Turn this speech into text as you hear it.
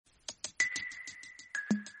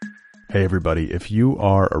Hey everybody, if you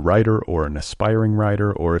are a writer or an aspiring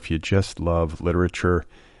writer, or if you just love literature,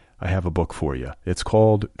 I have a book for you. It's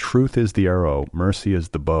called Truth is the Arrow, Mercy is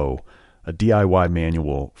the Bow, a DIY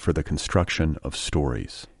manual for the construction of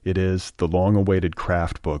stories. It is the long-awaited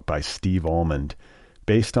craft book by Steve Almond,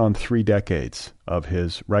 based on 3 decades of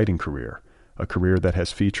his writing career, a career that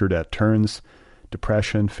has featured at turns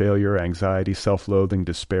depression, failure, anxiety, self-loathing,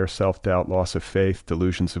 despair, self-doubt, loss of faith,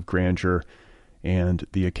 delusions of grandeur, and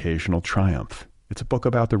the occasional triumph. It's a book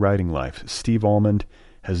about the writing life. Steve Almond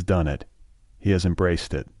has done it. He has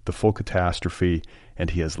embraced it, the full catastrophe, and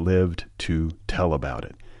he has lived to tell about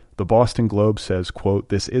it. The Boston Globe says, quote,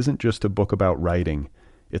 "This isn't just a book about writing,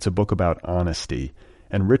 it's a book about honesty."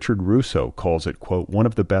 And Richard Russo calls it, quote, "one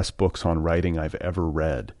of the best books on writing I've ever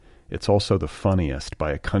read. It's also the funniest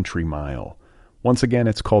by a country mile." Once again,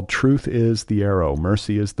 it's called Truth is the Arrow,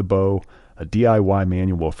 Mercy is the Bow, a DIY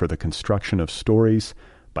manual for the construction of stories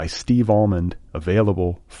by Steve Almond,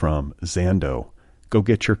 available from Zando. Go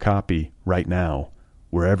get your copy right now,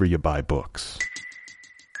 wherever you buy books.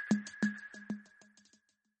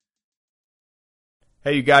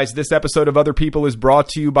 Hey, you guys, this episode of Other People is brought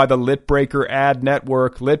to you by the Litbreaker Ad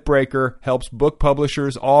Network. Litbreaker helps book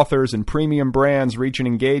publishers, authors, and premium brands reach an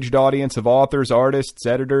engaged audience of authors, artists,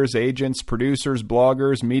 editors, agents, producers,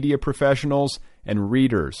 bloggers, media professionals, and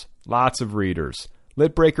readers. Lots of readers.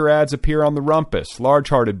 Litbreaker ads appear on The Rumpus, Large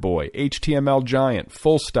Hearted Boy, HTML Giant,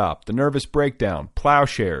 Full Stop, The Nervous Breakdown,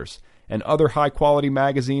 Plowshares, and other high-quality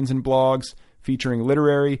magazines and blogs featuring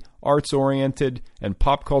literary, arts-oriented, and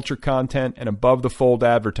pop culture content and above-the-fold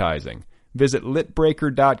advertising. Visit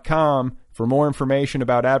litbreaker.com for more information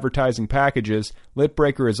about advertising packages.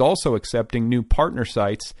 Litbreaker is also accepting new partner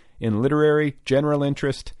sites in literary, general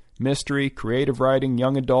interest, mystery, creative writing,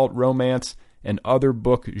 young adult, romance, and other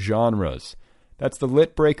book genres. That's the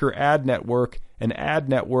Litbreaker Ad Network, an ad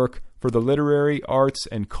network for the literary, arts,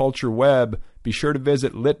 and culture web. Be sure to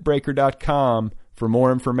visit litbreaker.com for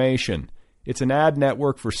more information. It's an ad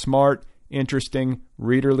network for smart, interesting,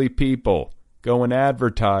 readerly people. Go and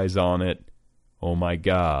advertise on it. Oh my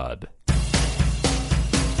God.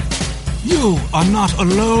 You are not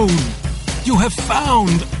alone. You have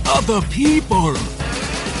found other people.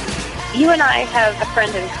 You and I have a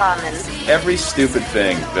friend in common. Every stupid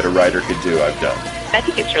thing that a writer could do, I've done. I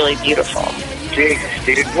think it's really beautiful. Jesus,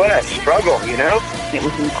 dude, what a struggle, you know? It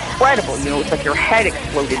was incredible. You know, it's like your head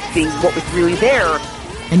exploded seeing what was really there.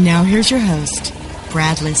 And now here's your host,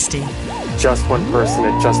 Brad Listy. Just one person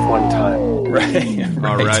at just one time. Right.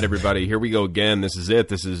 All right, everybody. Here we go again. This is it.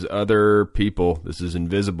 This is Other People. This is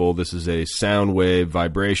Invisible. This is a sound wave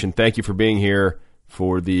vibration. Thank you for being here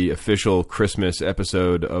for the official Christmas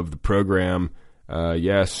episode of the program.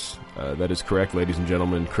 Yes, that is correct, ladies and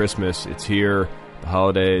gentlemen. Christmas, it's here. The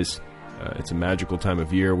holidays. It's a magical time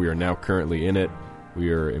of year. We are now currently in it.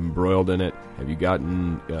 We are embroiled in it. Have you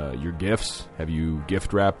gotten your gifts? Have you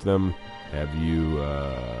gift wrapped them? Have you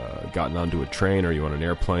gotten onto a train? Are you on an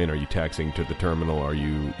airplane? Are you taxiing to the terminal? Are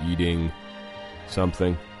you eating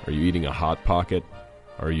something? Are you eating a Hot Pocket?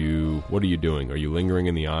 What are you doing? Are you lingering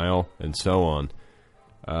in the aisle? And so on.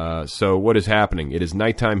 So what is happening? It is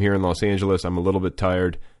nighttime here in Los Angeles. I'm a little bit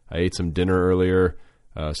tired. I ate some dinner earlier,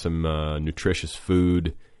 some nutritious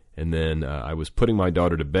food, and then I was putting my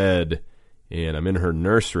daughter to bed. And I'm in her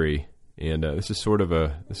nursery, and this is sort of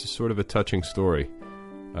a touching story.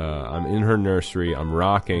 I'm in her nursery. I'm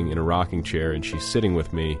rocking in a rocking chair, and she's sitting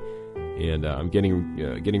with me, and I'm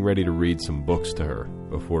getting ready to read some books to her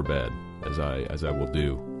before bed, as I will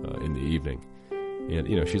do in the evening. And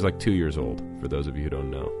you know, she's like 2 years old. For those of you who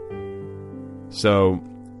don't know, so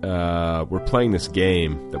we're playing this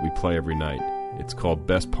game that we play every night. It's called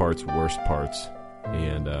Best Parts, Worst Parts,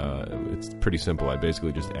 and it's pretty simple. I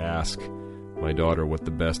basically just ask my daughter what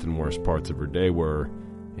the best and worst parts of her day were,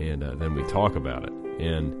 and then we talk about it.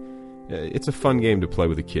 And it's a fun game to play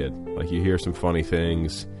with a kid. Like, you hear some funny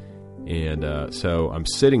things, and so I'm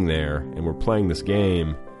sitting there, and we're playing this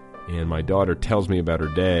game, and my daughter tells me about her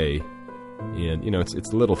day, and, you know, it's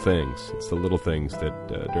the little things. It's the little things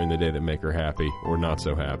that during the day that make her happy or not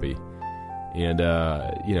so happy. And,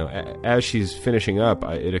 you know, as she's finishing up,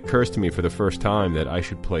 it occurs to me for the first time that I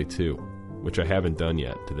should play too, which I haven't done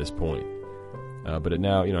yet to this point. But I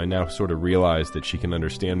now sort of realize that she can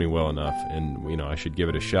understand me well enough, and, you know, I should give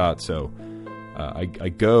it a shot. So I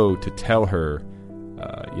go to tell her,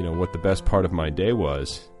 you know, what the best part of my day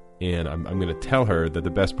was, and I'm going to tell her that the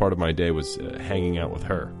best part of my day was hanging out with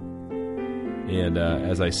her. And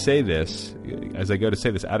as I go to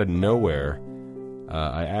say this, out of nowhere,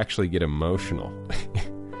 I actually get emotional.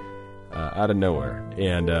 Out of nowhere.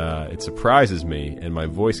 And it surprises me, and my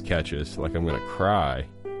voice catches like I'm going to cry.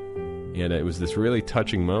 And it was this really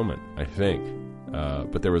touching moment, I think.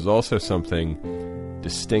 But there was also something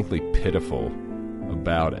distinctly pitiful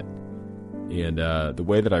about it. And the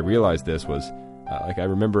way that I realized this was, I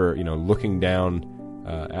remember, looking down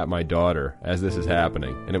at my daughter as this is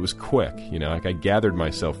happening, and it was quick. I gathered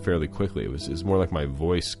myself fairly quickly. It was more like my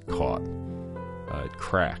voice caught. It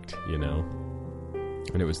cracked, and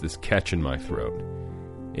it was this catch in my throat.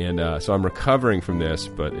 And so I'm recovering from this,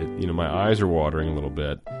 but my eyes are watering a little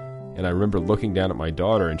bit. And I remember looking down at my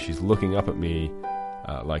daughter, and she's looking up at me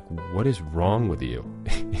like, what is wrong with you?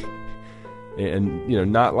 And,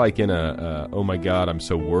 not like in a oh my God, I'm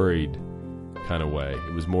so worried kind of way.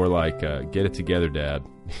 It was more like, get it together, Dad.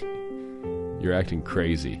 You're acting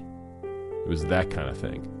crazy. It was that kind of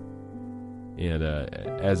thing. And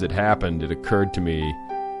as it happened, it occurred to me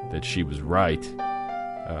that she was right,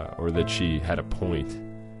 or that she had a point.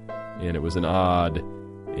 And it was an odd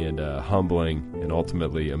and humbling and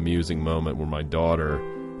ultimately amusing moment where my daughter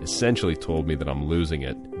essentially told me that I'm losing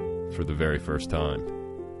it for the very first time.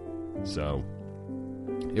 So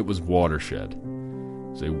it was watershed.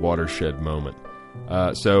 It was a watershed moment.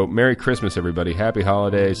 So Merry Christmas, everybody. Happy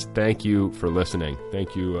holidays. Thank you for listening.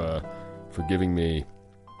 Thank you for giving me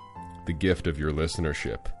the gift of your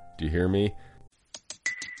listenership. Do you hear me?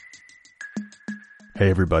 Hey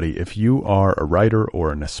everybody, if you are a writer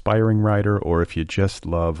or an aspiring writer, or if you just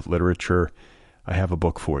love literature, I have a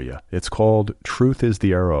book for you. It's called Truth is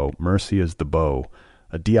the Arrow, Mercy is the Bow,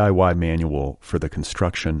 a DIY manual for the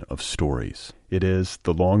construction of stories. It is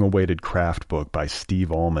the long-awaited craft book by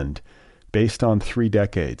Steve Almond, based on 3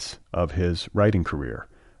 decades of his writing career,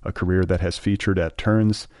 a career that has featured at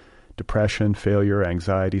turns depression, failure,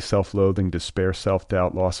 anxiety, self-loathing, despair,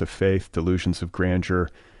 self-doubt, loss of faith, delusions of grandeur,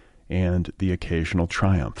 and the occasional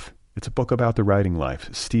triumph. It's a book about the writing life.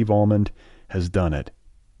 Steve Almond has done it.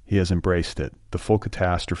 He has embraced it, the full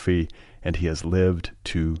catastrophe, and he has lived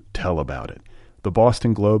to tell about it. The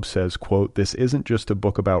Boston Globe says, quote, "This isn't just a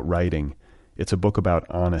book about writing, it's a book about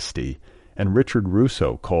honesty." And Richard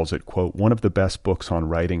Russo calls it, quote, "one of the best books on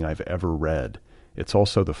writing I've ever read. It's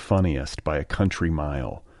also the funniest by a country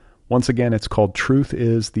mile." Once again, it's called Truth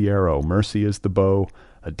is the Arrow, Mercy is the Bow,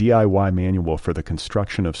 a DIY manual for the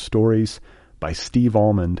construction of stories by Steve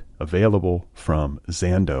Almond, available from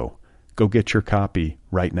Zando. Go get your copy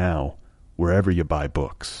right now, wherever you buy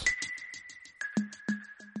books.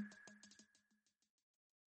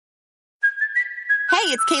 Hey,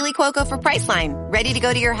 it's Kaylee Cuoco for Priceline. Ready to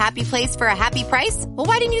go to your happy place for a happy price? Well,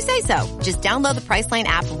 why didn't you say so? Just download the Priceline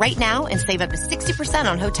app right now and save up to 60%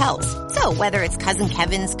 on hotels. So whether it's Cousin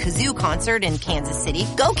Kevin's Kazoo Concert in Kansas City,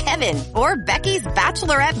 go Kevin, or Becky's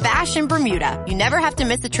Bachelorette Bash in Bermuda, you never have to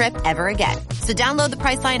miss a trip ever again. So download the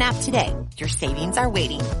Priceline app today. Your savings are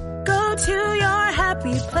waiting. Go to your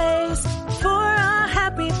happy place for a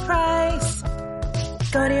happy price.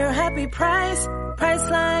 Go to your happy price,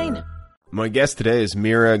 Priceline. My guest today is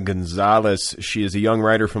Mira Gonzalez. She is a young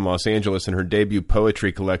writer from Los Angeles, and her debut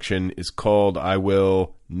poetry collection is called I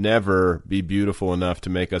Will Never Be Beautiful Enough to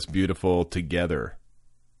Make Us Beautiful Together.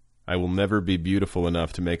 I will never be beautiful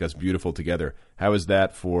enough to make us beautiful together. How is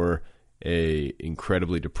that for a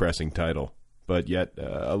incredibly depressing title, but yet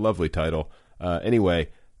a lovely title? Anyway,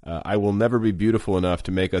 I Will Never Be Beautiful Enough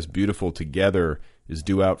to Make Us Beautiful Together is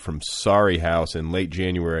due out from Sorry House in late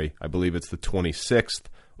January. I believe it's the 26th.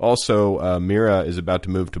 Also, Mira is about to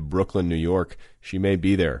move to Brooklyn, New York. She may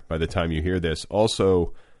be there by the time you hear this.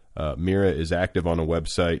 Also, Mira is active on a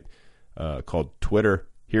website called Twitter.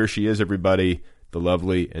 Here she is, everybody, the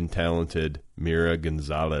lovely and talented Mira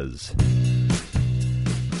Gonzalez.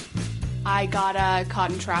 I got caught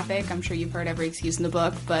in traffic. I'm sure you've heard every excuse in the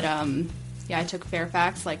book, but yeah, I took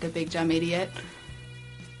Fairfax like a big dumb idiot.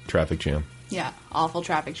 Traffic jam. Yeah, awful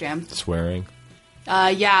traffic jam. Swearing.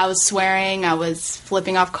 Yeah, I was swearing, I was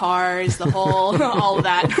flipping off cars, the whole, all of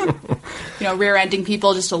that. Rear-ending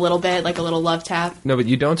people just a little bit, like a little love tap. No, but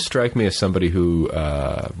you don't strike me as somebody who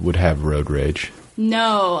would have road rage.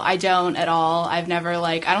 No, I don't at all. I've never,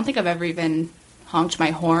 I don't think I've ever even honked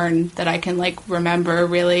my horn that I can, remember,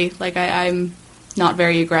 really. I'm not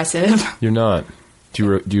very aggressive. You're not?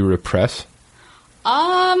 Do you repress?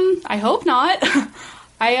 I hope not.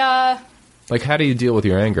 How do you deal with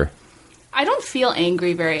your anger? I don't feel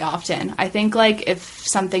angry very often. I think, if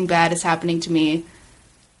something bad is happening to me,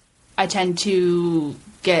 I tend to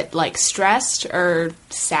get, stressed or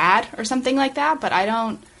sad or something like that, but I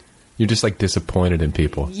don't... You're just, disappointed in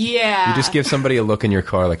people. Yeah. You just give somebody a look in your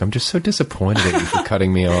car I'm just so disappointed in you for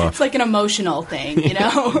cutting me off. It's like an emotional thing, you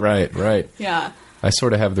know? Right. Yeah. I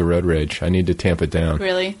sort of have the road rage. I need to tamp it down.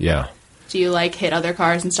 Really? Yeah. Do you like hit other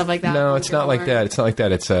cars and stuff like that? No, it's not like that. It's not like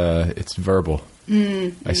that. It's verbal.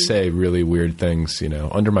 I say really weird things,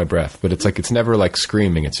 under my breath, but it's never like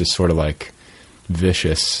screaming. It's just sort of like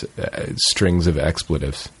vicious strings of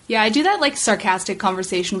expletives. Yeah, I do that like sarcastic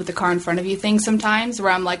conversation with the car in front of you thing sometimes,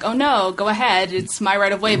 where I'm like, "Oh no, go ahead, it's my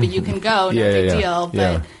right of way, but you can go, no big deal."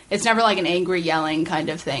 But it's never like an angry yelling kind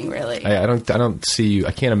of thing, really. I don't see you.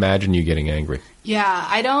 I can't imagine you getting angry. Yeah,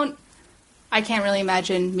 I can't really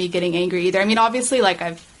imagine me getting angry either. I mean, obviously, like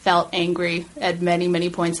I've felt angry at many, many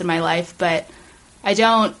points in my life, but I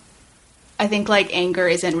think like anger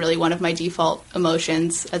isn't really one of my default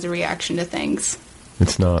emotions as a reaction to things.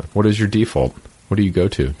 It's not. What is your default? What do you go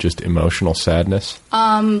to? Just emotional sadness?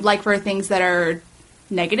 Like for things that are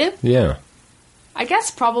negative? Yeah. I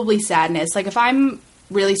guess probably sadness. Like if I'm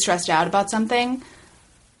really stressed out about something,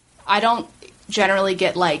 I don't generally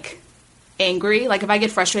get like angry. Like if I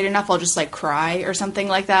get frustrated enough, I'll just like cry or something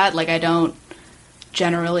like that. Like I don't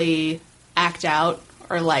generally act out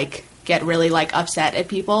or like get really like upset at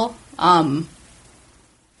people. I'm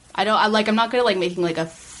not good at like making like a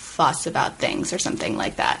fuss about things or something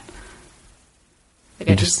like that. Like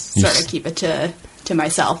I just sort of keep it to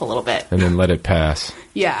myself a little bit. And then let it pass.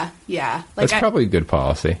 Yeah. Like That's probably a good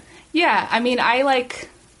policy. Yeah, I mean, I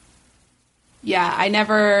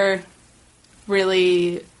never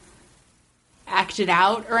really acted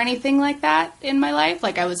out or anything like that in my life.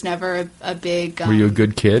 Like I was never a big... Were you a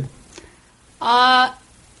good kid?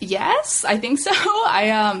 Yes, I think so.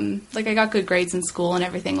 I got good grades in school and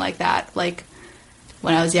everything like that. Like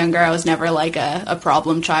when I was younger, I was never like a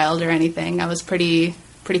problem child or anything. I was pretty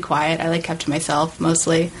quiet. I like kept to myself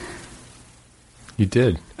mostly. You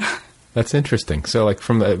did. That's interesting. So like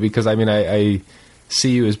because I mean, I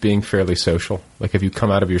see you as being fairly social. Like have you come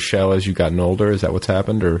out of your shell as you've gotten older? Is that what's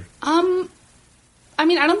happened or? I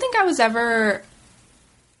mean, I don't think I was ever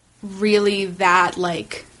really that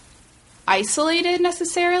like isolated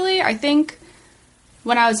necessarily. I think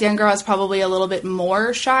when I was younger, I was probably a little bit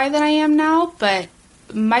more shy than I am now, but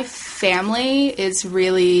my family is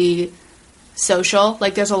really social.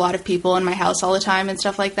 Like there's a lot of people in my house all the time and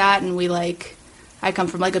stuff like that. And I come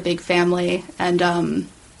from like a big family. And,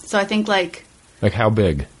 so I think like how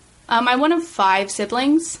big? I'm one of 5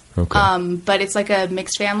 siblings. Okay. But it's like a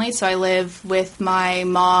mixed family. So I live with my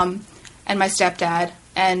mom and my stepdad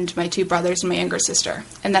and my 2 brothers and my younger sister.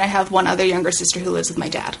 And then I have one other younger sister who lives with my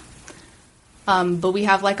dad. But we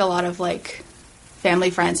have like a lot of like family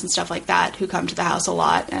friends and stuff like that who come to the house a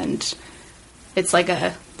lot, and it's like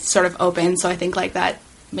a sort of open. So I think like that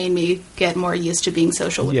made me get more used to being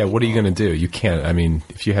social with people. What are you going to do? You can't, I mean,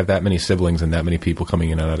 if you have that many siblings and that many people coming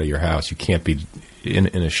in and out of your house, you can't be in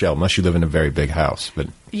a shell unless you live in a very big house. But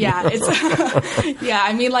yeah, it's yeah,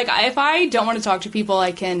 I mean, like if I don't want to talk to people,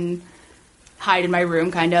 I can hide in my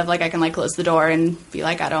room, kind of. Like I can like close the door and be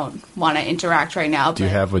like, I don't want to interact right now. Do you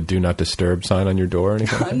have a do not disturb sign on your door or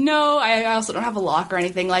anything? No, I also don't have a lock or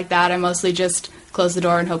anything like that. I mostly just close the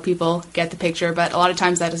door and hope people get the picture. But a lot of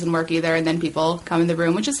times that doesn't work either, and then people come in the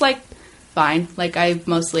room, which is like fine. Like I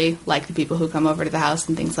mostly like the people who come over to the house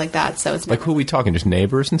and things like that. So it's like who are we talking? Just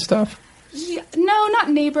neighbors and stuff? Yeah, no,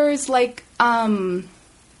 not neighbors. Like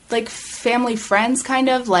family friends, kind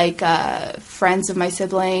of like friends of my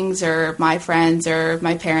siblings or my friends or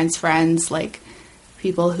my parents' friends, like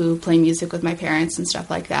people who play music with my parents and stuff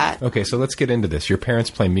like that. Okay, so let's get into this. Your parents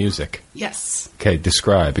play music. Yes. Okay,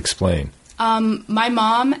 describe, explain. My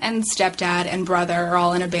mom and stepdad and brother are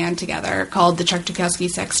all in a band together called the Chuck Dukowski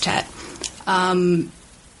Sextet.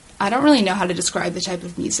 I don't really know how to describe the type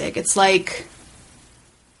of music. It's like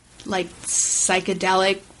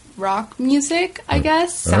psychedelic rock music, I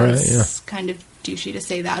guess. Sounds kind of douchey to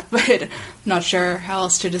say that, but I'm not sure how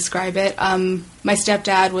else to describe it. My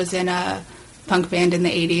stepdad was in a punk band in the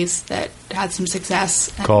 80s that had some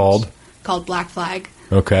success. Called Black Flag.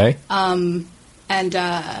 Okay. And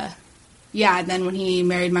then when he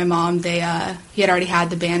married my mom, he had already had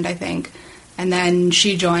the band, I think. And then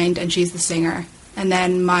she joined, and she's the singer. And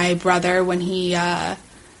then my brother, when he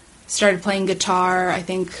started playing guitar, I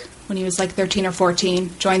think when he was like 13 or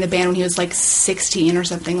 14, joined the band when he was like 16 or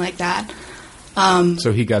something like that.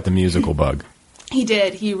 So he got the musical bug. He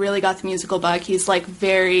did. He really got the musical bug. He's like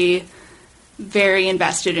very, very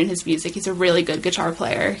invested in his music. He's a really good guitar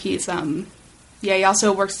player. He's, he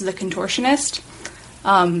also works as a contortionist.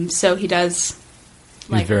 So he does...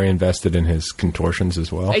 He's very invested in his contortions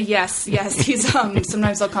as well? Yes. He's,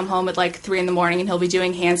 sometimes I'll come home at like 3 a.m. and he'll be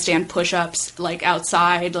doing handstand push-ups like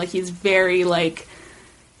outside. Like he's very like...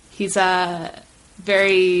 He's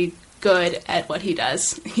very good at what he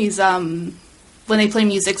does. He's when they play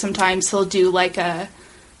music, sometimes he'll do like a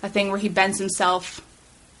thing where he bends himself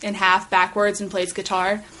in half backwards and plays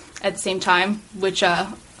guitar at the same time, which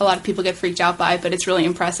a lot of people get freaked out by, but it's really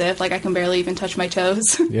impressive. Like, I can barely even touch my toes.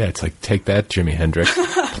 Yeah, it's like, take that, Jimi Hendrix,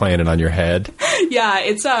 playing it on your head. Yeah,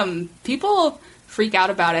 it's, people freak out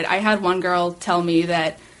about it. I had one girl tell me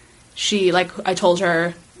that she, like, I told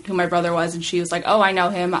her who my brother was, and she was like, oh, I know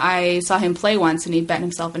him. I saw him play once, and he bent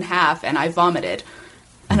himself in half, and I vomited.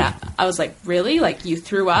 And I was like, really? Like, you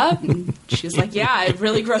threw up? And she was like, yeah, it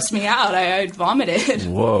really grossed me out. I vomited.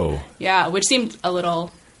 Whoa. Yeah, which seemed a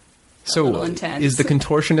little intense. Is the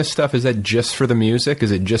contortionist stuff, is that just for the music?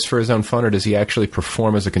 Is it just for his own fun, or does he actually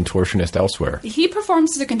perform as a contortionist elsewhere? He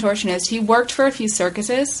performs as a contortionist. He worked for a few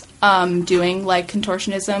circuses doing, like,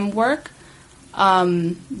 contortionism work.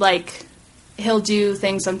 Like, he'll do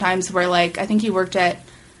things sometimes where, like, I think he worked at,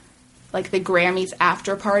 like, the Grammys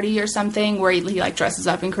after party or something, where he like, dresses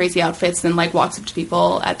up in crazy outfits and, like, walks up to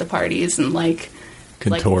people at the parties and, like...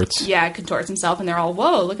 Contorts. Like, contorts himself, and they're all,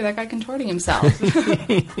 whoa, look at that guy contorting himself.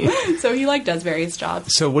 So he, like, does various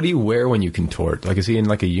jobs. So what do you wear when you contort? Like, is he in,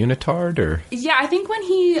 like, a unitard, or...? Yeah, I think when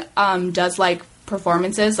he does, like,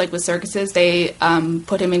 performances, like, with circuses, they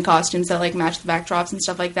put him in costumes that, like, match the backdrops and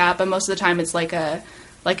stuff like that, but most of the time it's, like a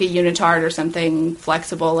unitard or something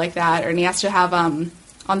flexible like that, and he has to have, on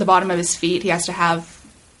the bottom of his feet, he has to have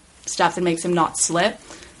stuff that makes him not slip,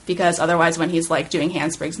 because otherwise when he's, like, doing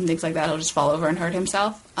handsprings and things like that, he'll just fall over and hurt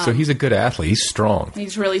himself. So he's a good athlete. He's strong.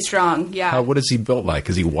 He's really strong, yeah. What is he built like?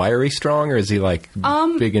 Is he wiry strong, or is he, like,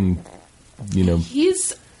 big and, you know...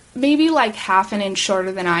 He's maybe, like, half an inch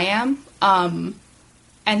shorter than I am,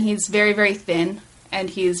 and he's very, very thin, and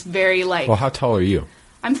he's very, like... Well, how tall are you?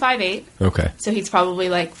 I'm 5'8". Okay. So he's probably,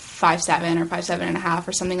 like, 5'7" or 5'7.5"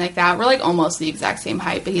 or something like that. We're, like, almost the exact same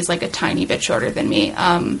height, but he's, like, a tiny bit shorter than me.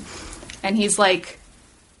 And he's, like...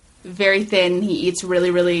 very thin. He eats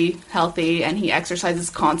really, really healthy, and he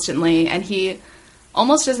exercises constantly, and he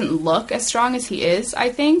almost doesn't look as strong as he is,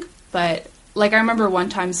 I think. But, like, I remember one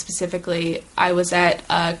time specifically, I was at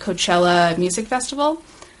a Coachella music festival,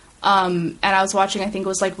 and I was watching, I think it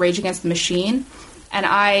was, like, Rage Against the Machine, and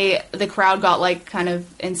the crowd got, like, kind of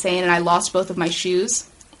insane, and I lost both of my shoes,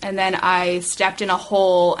 and then I stepped in a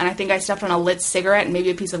hole, and I think I stepped on a lit cigarette and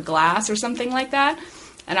maybe a piece of glass or something like that.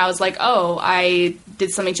 And I was like, oh, I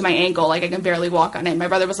did something to my ankle, like I can barely walk on it. My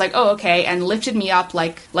brother was like, oh, okay, and lifted me up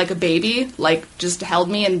like a baby, like just held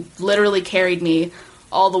me and literally carried me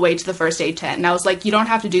all the way to the first aid tent. And I was like, you don't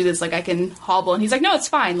have to do this, like I can hobble. And he's like, no, it's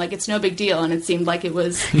fine, like it's no big deal. And it seemed like it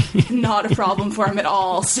was not a problem for him at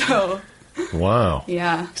all, so... Wow.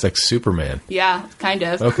 Yeah. He's like Superman. Yeah, kind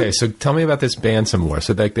of. Okay, so tell me about this band some more.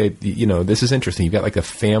 So like this is interesting. You've got like a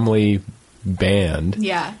family band.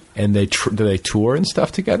 Yeah. And do they tour and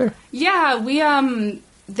stuff together? Yeah,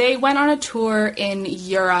 they went on a tour in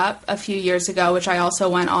Europe a few years ago, which I also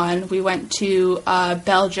went on. We went to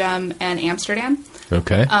Belgium and Amsterdam.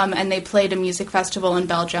 Okay. And they played a music festival in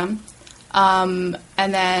Belgium. And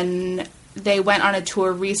then they went on a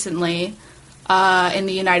tour recently in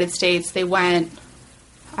the United States. They went,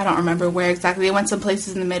 I don't remember where exactly. They went some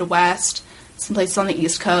places in the Midwest, some places on the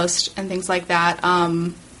East Coast, and things like that.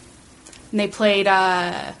 And they played,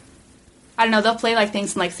 I don't know, they'll play like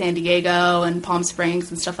things in like San Diego and Palm Springs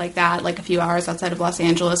and stuff like that, like a few hours outside of Los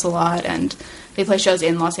Angeles a lot. And they play shows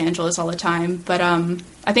in Los Angeles all the time. But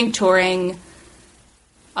I think touring...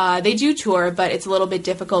 they do tour, but it's a little bit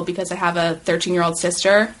difficult because I have a 13-year-old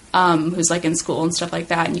sister who's like in school and stuff like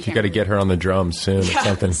that. And you got to get her on the drums soon or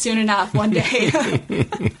something. Soon enough, one day.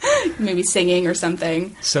 Maybe singing or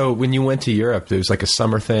something. So when you went to Europe, there was like a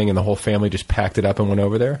summer thing and the whole family just packed it up and went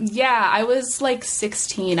over there? Yeah, I was like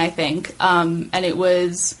 16, I think. And it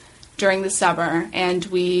was during the summer. And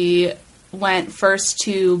we went first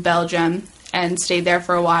to Belgium and stayed there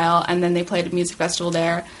for a while. And then they played a music festival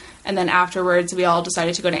there. And then afterwards, we all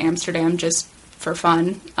decided to go to Amsterdam just for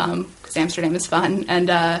fun, because Amsterdam is fun. And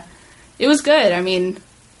it was good. I mean,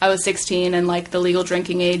 I was 16, and, like, the legal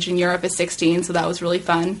drinking age in Europe is 16, so that was really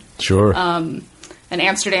fun. Sure. And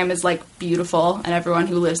Amsterdam is, like, beautiful, and everyone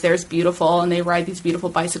who lives there is beautiful, and they ride these beautiful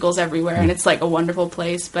bicycles everywhere, and it's, like, a wonderful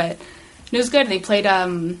place. But it was good. They played a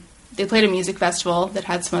music festival that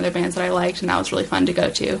had some other bands that I liked, and that was really fun to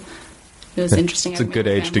go to. It was interesting. It's a good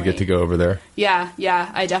age to get to go over there. Yeah,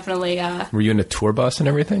 I definitely... Were you in a tour bus and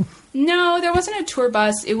everything? No, there wasn't a tour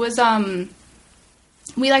bus. It was,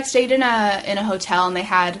 we, like, stayed in a hotel, and they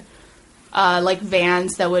had, like,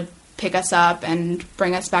 vans that would pick us up and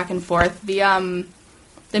bring us back and forth. The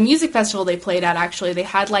music festival they played at, actually, they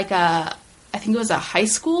had, like, I think it was a high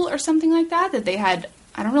school or something like that they had...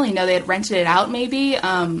 I don't really know. They had rented it out, maybe,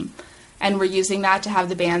 and were using that to have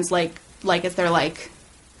the bands, like as their, like...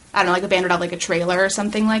 I don't know, like a band would have like a trailer or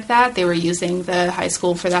something like that. They were using the high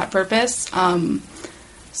school for that purpose.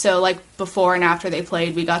 So like before and after they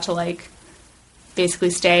played, we got to like basically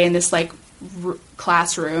stay in this like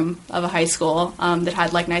classroom of a high school that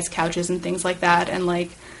had like nice couches and things like that, and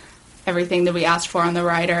like everything that we asked for on the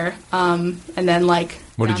rider. And then like,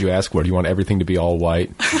 what did you ask for? Do you want everything to be all white,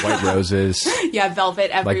 white roses? Yeah,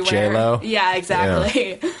 velvet everywhere. Like J-Lo? Yeah,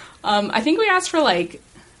 exactly. Yeah. I think we asked for like,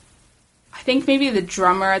 I think maybe the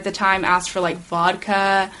drummer at the time asked for like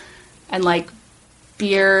vodka and like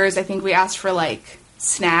beers. I think we asked for like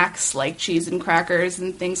snacks, like cheese and crackers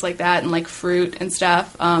and things like that, and like fruit and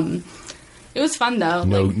stuff. It was fun though.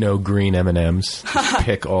 No green M&Ms.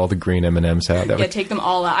 Pick all the green M&Ms out. Take them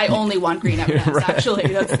all out. I only want green M&Ms. Right. Actually,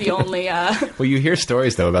 that's the only. Well, you hear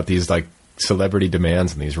stories though about these like celebrity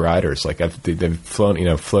demands and these riders. Like they've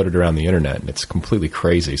floated around the internet, and it's completely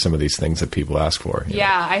crazy. Some of these things that people ask for.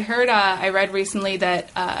 Yeah, I heard. I read recently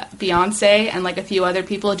that Beyonce and like a few other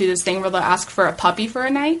people do this thing where they'll ask for a puppy for a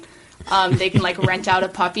night. They can like rent out a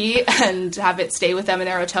puppy and have it stay with them in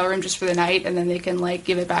their hotel room just for the night, and then they can like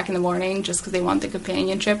give it back in the morning just because they want the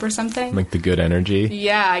companionship or something. Like the good energy.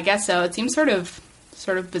 Yeah, I guess so. It seems sort of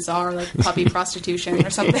bizarre, like puppy prostitution or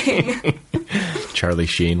something. Charlie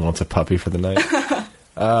Sheen wants a puppy for the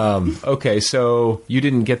night. Okay, so you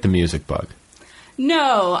didn't get the music bug.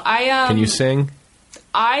 No, I. Can you sing?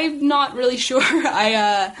 I'm not really sure.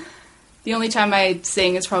 The only time I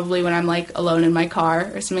sing is probably when I'm, like, alone in my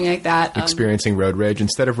car or something like that. Experiencing road rage.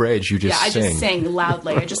 Instead of rage, you just sing. Yeah, I just sing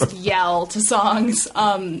loudly. I just yell to songs.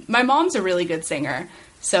 My mom's a really good singer,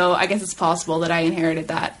 so I guess it's possible that I inherited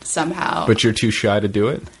that somehow. But you're too shy to do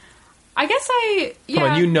it? I guess Come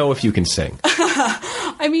on, you know if you can sing.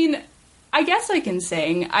 I mean, I guess I can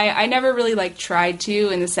sing. I never really, like, tried to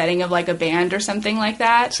in the setting of, like, a band or something like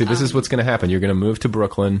that. See, this is what's going to happen. You're going to move to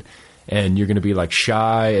Brooklyn, and you're going to be like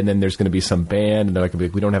shy, and then there's going to be some band, and they're like,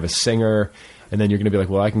 we don't have a singer, and then you're going to be like,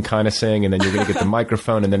 well, I can kind of sing, and then you're going to get the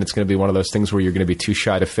microphone, and then it's going to be one of those things where you're going to be too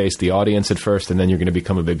shy to face the audience at first, and then you're going to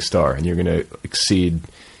become a big star, and you're going to exceed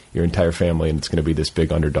your entire family, and it's going to be this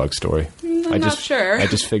big underdog story. I'm not sure. I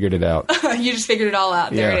just figured it out. You just figured it all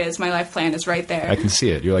out. There it is. My life plan is right there. I can see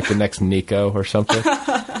it. You're like the next Nico or something.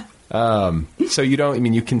 So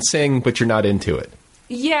you can sing, but you're not into it.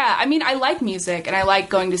 Yeah, I mean, I like music, and I like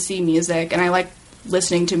going to see music, and I like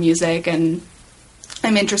listening to music, and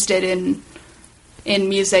I'm interested in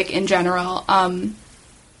music in general.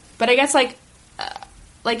 But I guess, like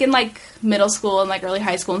in, like, middle school and, like, early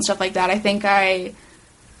high school and stuff like that, I think I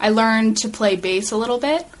learned to play bass a little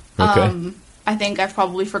bit. Okay. I think I've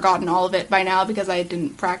probably forgotten all of it by now because I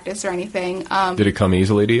didn't practice or anything. Did it come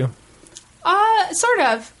easily to you? Sort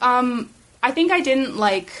of. I think I didn't,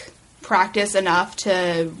 like, practice enough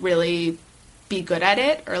to really be good at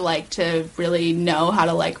it, or like to really know how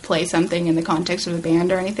to like play something in the context of a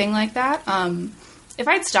band or anything like that. If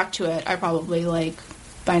I'd stuck to it, I probably like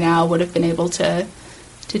by now would have been able to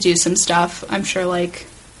do some stuff. I'm sure, like,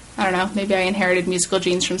 I don't know, maybe I inherited musical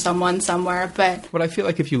genes from someone somewhere, but I feel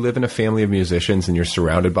like if you live in a family of musicians and you're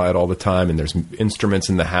surrounded by it all the time, and there's instruments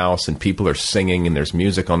in the house and people are singing and there's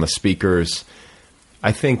music on the speakers,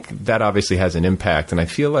 I think that obviously has an impact. And I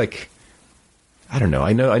feel like, I don't know,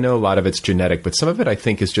 I know a lot of it's genetic, but some of it I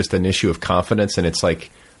think is just an issue of confidence. And it's like,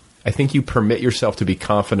 I think you permit yourself to be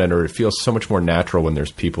confident, or it feels so much more natural when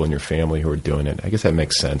there's people in your family who are doing it. I guess that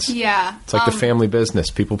makes sense. Yeah. It's like the family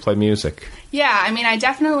business. People play music. Yeah, I mean, I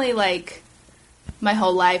definitely, like, my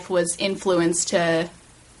whole life was influenced to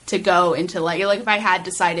go into, like, if I had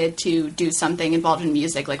decided to do something involved in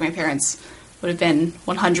music, like, my parents would have been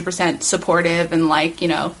 100% supportive and, like, you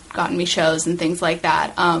know, gotten me shows and things like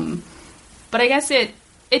that. But I guess it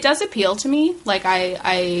does appeal to me. Like,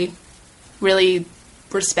 I really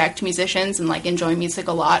respect musicians and, like, enjoy music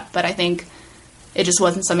a lot, but I think it just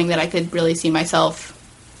wasn't something that I could really see myself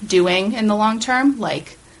doing in the long term.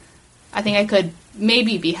 Like, I think I could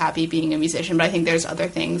maybe be happy being a musician, but I think there's other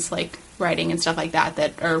things, like writing and stuff like that,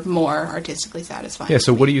 that are more artistically satisfying. Yeah,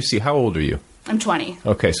 so what do you see? How old are you? I'm 20.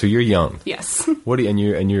 Okay, so you're young. Yes. And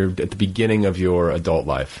you're at the beginning of your adult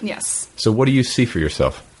life. Yes. So what do you see for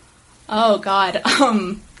yourself? Oh, God.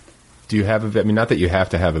 Do you have I mean, not that you have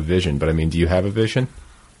to have a vision, but I mean, do you have a vision?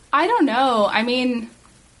 I don't know. I mean,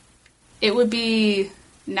 it would be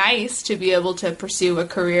nice to be able to pursue a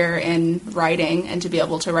career in writing and to be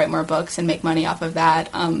able to write more books and make money off of that.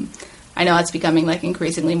 I know it's becoming, like,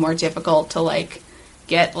 increasingly more difficult to, like,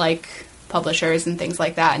 get, like, publishers and things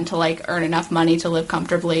like that, and to, like, earn enough money to live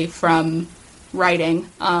comfortably from writing.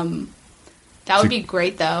 That would be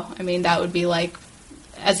great, though. I mean, that would be, like,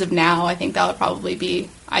 as of now, I think that would probably be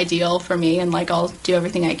ideal for me, and, like, I'll do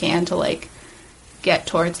everything I can to, like, get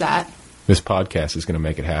towards that. This podcast is going to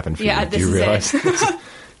make it happen for you. Yeah, Do you realize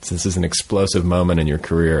this is an explosive moment in your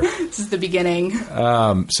career? This is the beginning.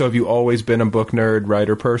 So have you always been a book nerd,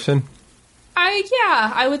 writer person?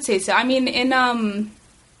 I would say so. I mean, in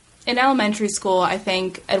elementary school, I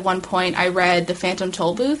think at one point I read The Phantom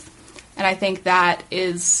Tollbooth, and I think that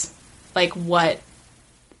is like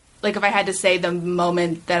if I had to say the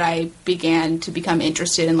moment that I began to become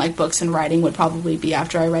interested in like books and writing would probably be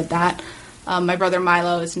after I read that. My brother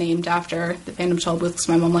Milo is named after The Phantom Tollbooth because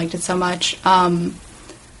my mom liked it so much.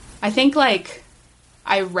 I think like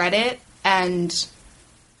I read it and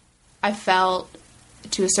I felt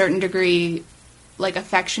to a certain degree like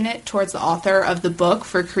affectionate towards the author of the book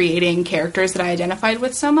for creating characters that I identified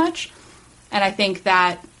with so much. And I think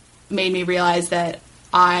that made me realize that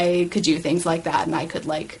I could do things like that and I could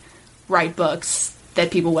like write books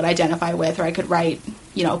that people would identify with, or I could write,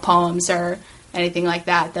 poems or anything like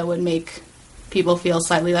that that would make people feel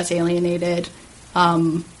slightly less alienated.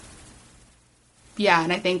 And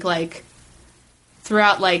I think like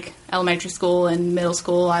throughout like elementary school and middle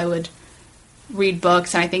school, I would read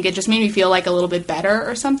books, and I think it just made me feel like a little bit better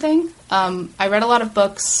or something. I read a lot of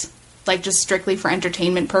books like just strictly for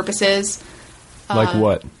entertainment purposes. Like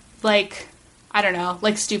what? Like, I don't know,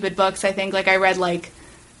 like stupid books. I think like I read like,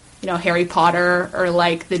 Harry Potter or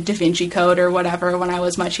like the Da Vinci Code or whatever when I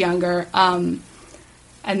was much younger. And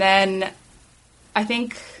then I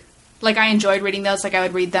think like I enjoyed reading those. Like I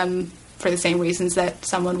would read them for the same reasons that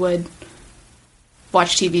someone would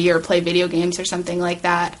watch TV or play video games or something like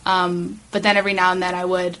that. But then every now and then I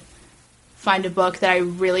would find a book that I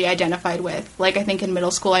really identified with. Like I think in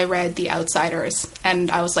middle school I read The Outsiders,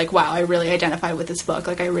 and I was like, wow, I really identify with this book.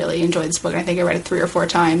 Like I really enjoyed this book, and I think I read it 3 or 4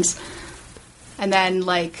 times. And then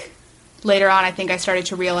like later on I think I started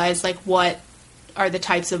to realize like what are the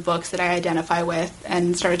types of books that I identify with,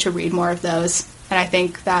 and started to read more of those. And I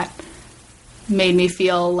think that made me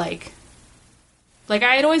feel like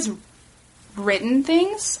I had always written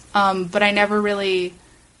things, but I never really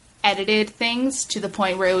edited things to the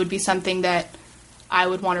point where it would be something that I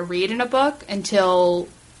would want to read in a book until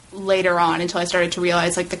later on, until I started to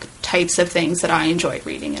realize like the types of things that I enjoyed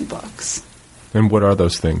reading in books. And what are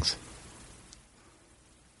those things?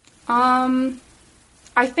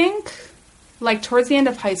 I think like towards the end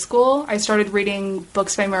of high school, I started reading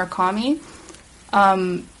books by Murakami.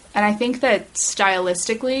 And I think that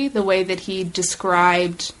stylistically, the way that he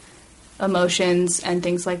described emotions and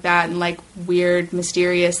things like that, and like weird,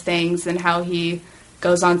 mysterious things, and how he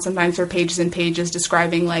goes on sometimes for pages and pages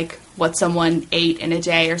describing like what someone ate in a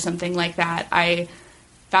day or something like that, I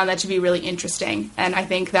found that to be really interesting. And I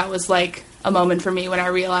think that was like a moment for me when I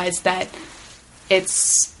realized that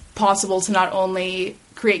it's possible to not only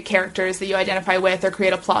create characters that you identify with or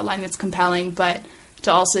create a plot line that's compelling, but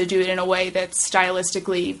to also do it in a way that's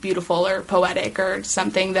stylistically beautiful or poetic or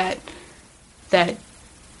something that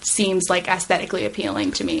seems like aesthetically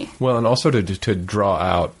appealing to me. Well, and also to draw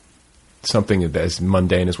out something as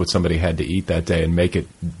mundane as what somebody had to eat that day and make it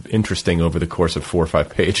interesting over the course of 4 or 5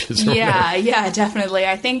 pages. Yeah, definitely.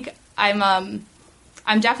 I think I'm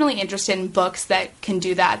definitely interested in books that can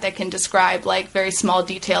do that can describe like very small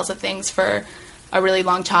details of things for a really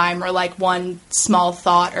long time, or like one small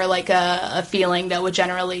thought or like a feeling that would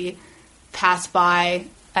generally pass by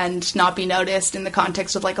and not be noticed in the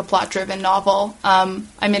context of like a plot-driven novel. I'm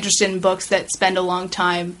interested in books that spend a long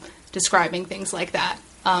time describing things like that,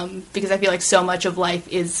 because I feel like so much of life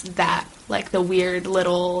is that, like the weird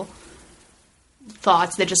little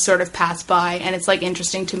thoughts that just sort of pass by, and it's like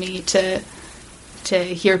interesting to me to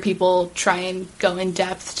hear people try and go in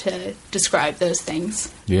depth to describe those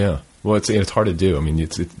things. Yeah. Well, it's hard to do. I mean,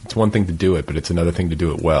 it's one thing to do it, but it's another thing to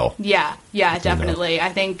do it well. Yeah, definitely. I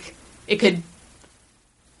think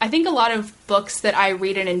a lot of books that I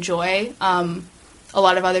read and enjoy, a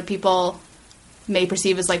lot of other people may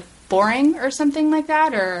perceive as like boring or something like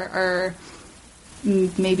that, or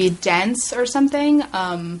maybe dense or something,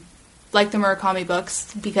 like the Murakami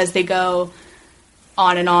books, because they go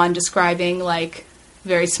on and on describing like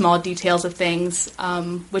very small details of things,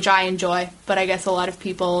 which I enjoy, but I guess a lot of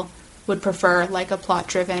people would prefer like a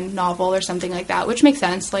plot-driven novel or something like that, which makes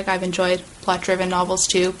sense. Like I've enjoyed plot-driven novels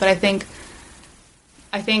too, but I think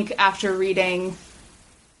after reading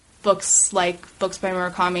books by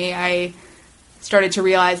Murakami, I started to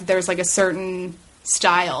realize that there was like a certain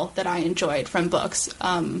style that I enjoyed from books,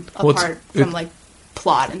 apart from like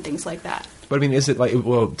plot and things like that. But I mean, is it like,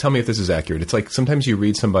 well, tell me if this is accurate. It's like sometimes you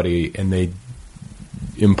read somebody and they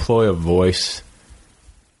employ a voice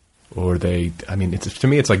or to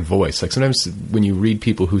me, it's like voice. Like sometimes when you read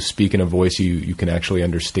people who speak in a voice you can actually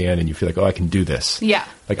understand, and you feel like, oh, I can do this. Yeah.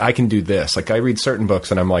 Like I can do this. Like I read certain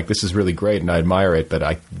books and I'm like, this is really great and I admire it,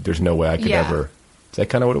 but there's no way I could ever. Is that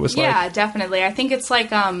kind of what it was like? Yeah, definitely. I think it's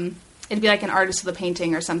like, it'd be like an artist with a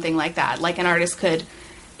painting or something like that. Like an artist could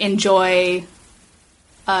enjoy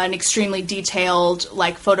an extremely detailed,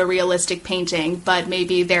 like photorealistic painting, but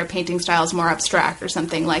maybe their painting style is more abstract or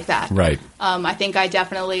something like that. Right. I think I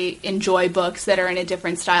definitely enjoy books that are in a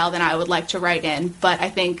different style than I would like to write in, but I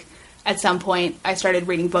think at some point I started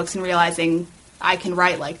reading books and realizing I can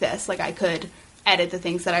write like this. Like I could edit the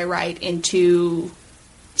things that I write into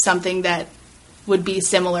something that would be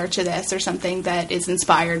similar to this or something that is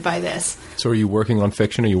inspired by this. So are you working on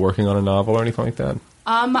fiction? Are you working on a novel or anything like that?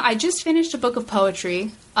 I just finished a book of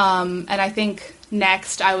poetry, and I think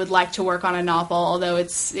next I would like to work on a novel, although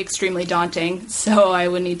it's extremely daunting, so I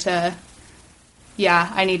would need to,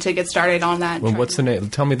 I need to get started on that. Well, what's the name?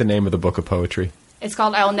 Tell me the name of the book of poetry. It's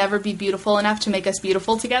called I'll Never Be Beautiful Enough to Make Us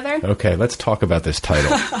Beautiful Together. Okay, let's talk about this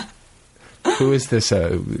title. Who is this,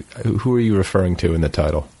 who are you referring to in the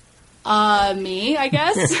title? Me, I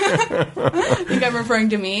guess. I think I'm referring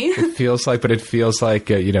to me. It feels like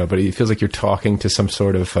you're talking to some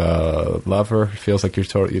sort of lover. It feels like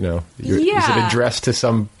is it addressed to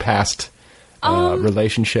some past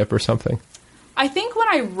relationship or something? I think when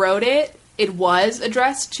I wrote it, it was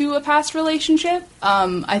addressed to a past relationship.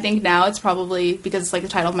 I think now it's probably, because it's like the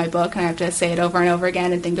title of my book and I have to say it over and over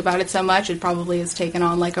again and think about it so much, it probably has taken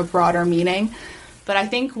on like a broader meaning. But I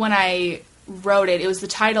think when I wrote it was the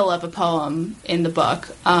title of a poem in the book.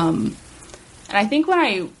 And I think when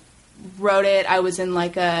I wrote it, I was in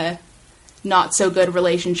like a not so good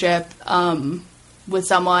relationship with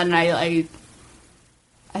someone. I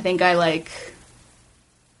think I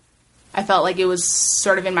felt like it was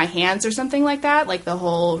sort of in my hands or something like that, like the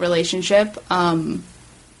whole relationship. And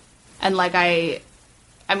like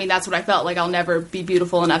that's what I felt like. I'll never be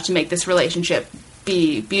beautiful enough to make this relationship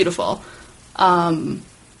be beautiful.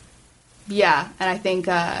 Yeah, and I think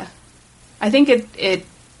it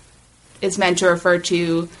is meant to refer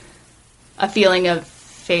to a feeling of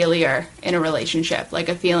failure in a relationship, like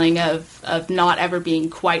a feeling of not ever being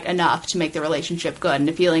quite enough to make the relationship good, and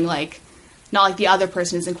a feeling like not like the other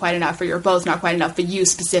person isn't quite enough, or you're both not quite enough, but you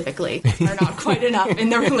specifically are not quite enough in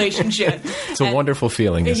the relationship. It's a wonderful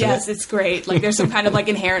feeling, isn't it? Yes, it's great. Like there's some kind of like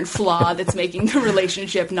inherent flaw that's making the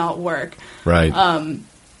relationship not work. Right.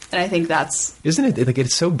 And I think that's... Isn't it? Like,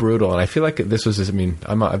 it's so brutal. And I feel like this was...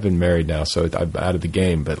 I've been married now, so I'm out of the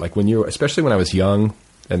game. But, like, especially when I was young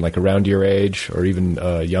and, like, around your age or even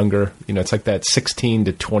younger, it's like that 16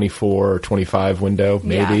 to 24 or 25 window,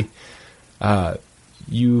 maybe. Yeah.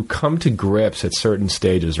 You come to grips at certain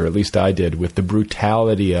stages, or at least I did, with the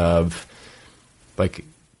brutality of, like...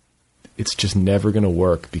 it's just never going to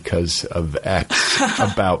work because of X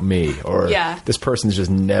about me, or this person's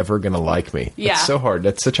just never going to like me. Yeah. It's so hard.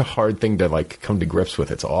 That's such a hard thing to like come to grips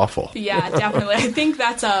with. It's awful. Yeah, definitely. I think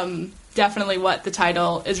that's definitely what the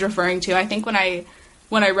title is referring to. I think when I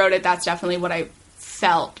wrote it, that's definitely what I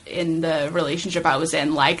felt in the relationship I was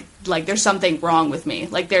in. Like there's something wrong with me.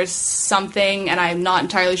 Like there's something, and I'm not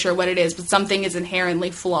entirely sure what it is, but something is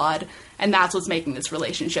inherently flawed, and that's what's making this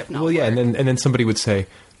relationship not work. And then somebody would say,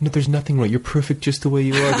 no, there's nothing wrong. You're perfect just the way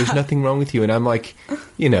you are. There's nothing wrong with you. And I'm like,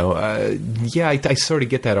 I sort of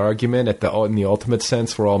get that argument in the ultimate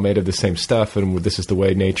sense. We're all made of the same stuff, and this is the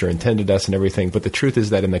way nature intended us and everything. But the truth is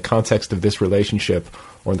that in the context of this relationship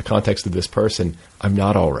or in the context of this person, I'm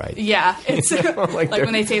not all right. Yeah. It's like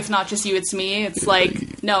when they say it's not just you, it's me. It's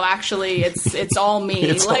like, no, actually, it's all me.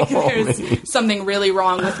 It's like all there's me. Something really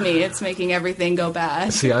wrong with me. It's making everything go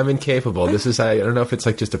bad. See, I'm incapable. This is, I don't know if it's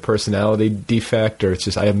like just a personality defect or it's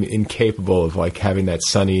just, I am incapable of like having that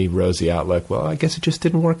sunny, rosy outlook. Well, I guess it just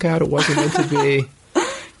didn't work out. It wasn't meant to be.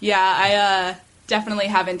 Yeah, I definitely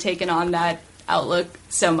haven't taken on that outlook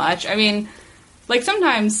so much. I mean, like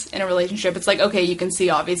sometimes in a relationship, it's like, okay, you can see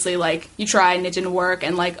obviously like you tried and it didn't work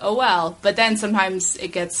and like, oh well. But then sometimes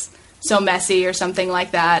it gets so messy or something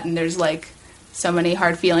like that and there's like so many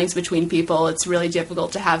hard feelings between people. It's really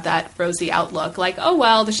difficult to have that rosy outlook. Like, oh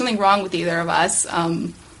well, there's nothing wrong with either of us.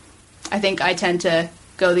 I think I tend to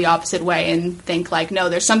go the opposite way and think like, no,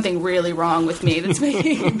 there's something really wrong with me that's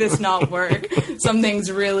making this not work.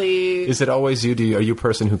 Something's really... Is it always you? Are you a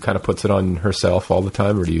person who kind of puts it on herself all the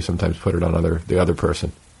time, or do you sometimes put it on the other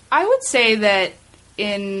person? I would say that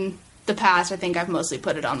in the past, I think I've mostly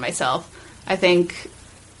put it on myself. I think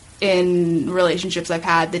in relationships I've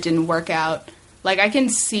had that didn't work out, like I can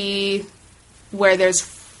see where there's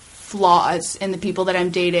flaws in the people that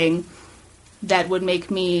I'm dating that would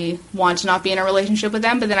make me want to not be in a relationship with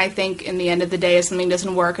them. But then I think in the end of the day, if something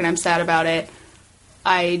doesn't work and I'm sad about it,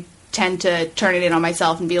 I tend to turn it in on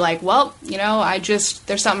myself and be like, well,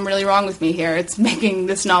 there's something really wrong with me here. It's making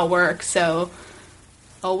this not work. So,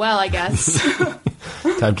 oh well, I guess.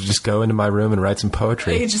 Time to just go into my room and write some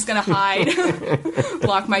poetry. You're just going to hide,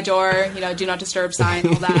 lock my door, do not disturb sign,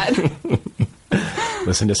 all that.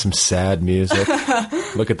 Listen to some sad music.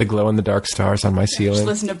 Look at the glow-in-the-dark stars on my ceiling. Just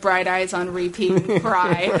listen to Bright Eyes on repeat and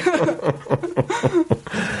cry.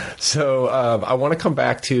 So I want to come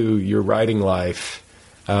back to your writing life.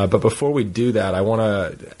 But before we do that, I want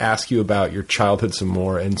to ask you about your childhood some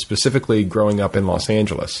more, and specifically growing up in Los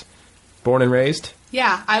Angeles. Born and raised?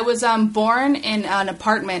 Yeah, I was born in an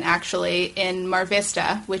apartment, actually, in Mar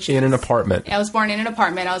Vista. In an apartment? I was born in an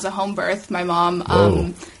apartment. I was a home birth. My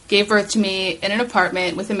mom gave birth to me in an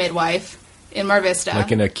apartment with a midwife in Mar Vista.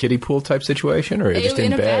 Like in a kiddie pool type situation, or just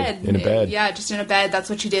in bed? In a bed. Yeah, just in a bed. That's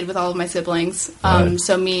what she did with all of my siblings.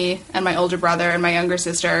 So me and my older brother and my younger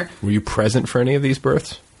sister. Were you present for any of these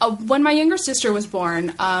births? When my younger sister was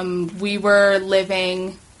born, we were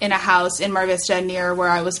living in a house in Mar Vista near where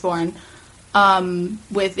I was born.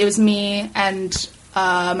 It was me and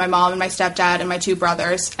my mom and my stepdad and my two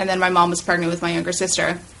brothers, and then my mom was pregnant with my younger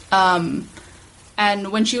sister.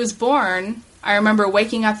 And when she was born, I remember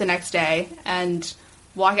waking up the next day and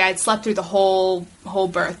I had slept through the whole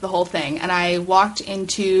birth, the whole thing, and I walked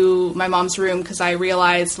into my mom's room because I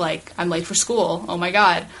realized, I'm late for school. Oh my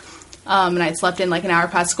God. And I'd slept in an hour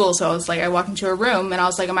past school, so I walked into her room and I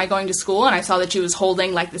was like, am I going to school? And I saw that she was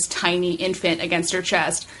holding this tiny infant against her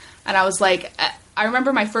chest. And I was like, I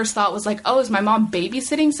remember my first thought was oh, is my mom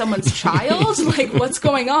babysitting someone's child? What's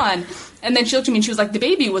going on? And then she looked at me and she was like, the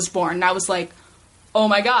baby was born. And I was like, oh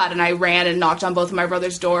my God. And I ran and knocked on both of my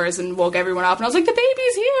brother's doors and woke everyone up. And I was like, the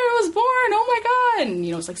baby's here. It was born. Oh my God. And,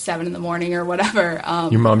 it was 7 a.m. or whatever.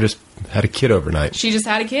 Your mom just had a kid overnight. She just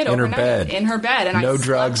had a kid overnight. In her bed. And no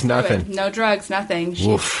drugs, nothing. No drugs, nothing.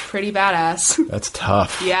 She's pretty badass. That's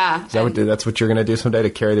tough. Yeah. Is that's what you're going to do someday, to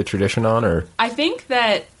carry the tradition on? Or I think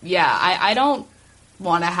that, I don't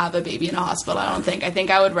want to have a baby in a hospital, I don't think. I think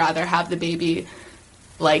I would rather have the baby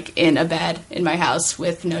in a bed in my house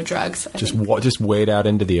with no drugs. Just wade out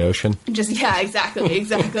into the ocean. Exactly.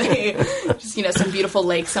 Just some beautiful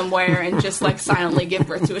lake somewhere and just silently give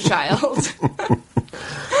birth to a child.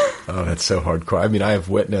 Oh, that's so hardcore. I mean, I have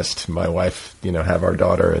witnessed my wife, have our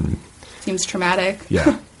daughter, and seems traumatic.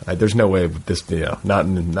 Yeah, there's no way this, not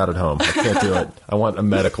at home. I can't do it. I want a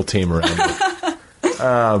medical team around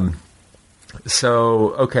me.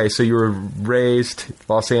 So you were raised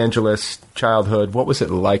Los Angeles, childhood. What was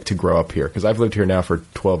it like to grow up here? Because I've lived here now for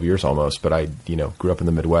 12 years almost, but I, grew up in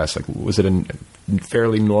the Midwest. Was it a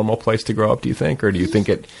fairly normal place to grow up, do you think? Or do you think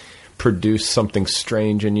it produced something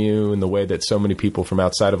strange in you in the way that so many people from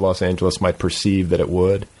outside of Los Angeles might perceive that it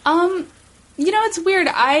would? It's weird.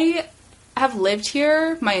 I have lived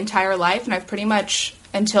here my entire life, and I've pretty much,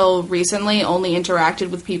 until recently, only interacted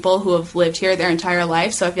with people who have lived here their entire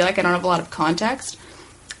life, so I feel like I don't have a lot of context.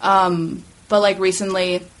 But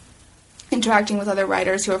recently, interacting with other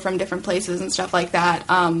writers who are from different places and stuff like that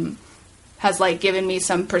has given me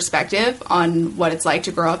some perspective on what it's like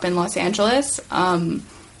to grow up in Los Angeles.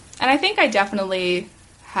 And I think I definitely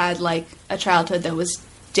had a childhood that was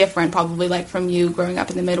different, probably from you growing up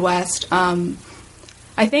in the Midwest.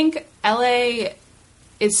 I think LA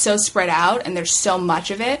is so spread out and there's so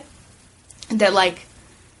much of it that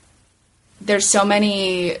there's so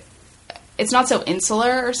many, it's not so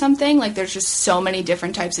insular or something. There's just so many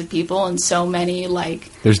different types of people and so many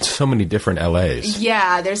there's so many different LAs.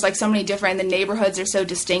 Yeah, there's so many different, the neighborhoods are so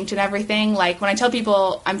distinct and everything. When I tell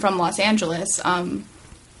people I'm from Los Angeles,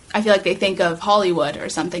 I feel like they think of Hollywood or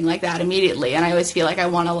something like that immediately. And I always feel like I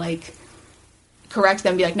want to correct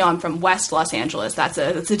them, be like, no, I'm from West Los Angeles. That's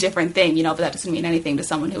a different thing, but that doesn't mean anything to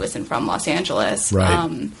someone who isn't from Los Angeles.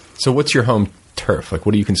 Right. So what's your home turf?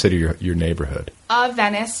 What do you consider your neighborhood?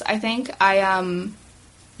 Venice, I think.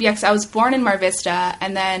 'Cause I was born in Mar Vista,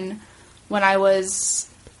 and then when I was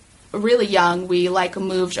really young, we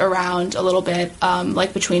moved around a little bit,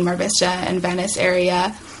 between Mar Vista and Venice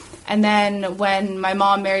area. And then when my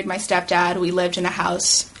mom married my stepdad, we lived in a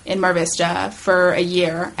house in Mar Vista for a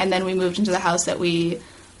year, and then we moved into the house that we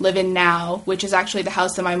live in now, which is actually the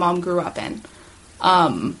house that my mom grew up in.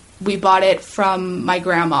 We bought it from my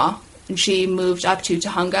grandma, and she moved up to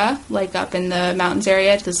Tujunga, up in the mountains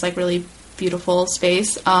area, to this really beautiful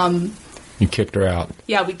space. You kicked her out.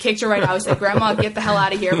 Yeah, we kicked her right out. I was like, Grandma, get the hell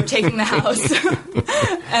out of here. We're taking the house.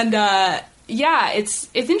 And it's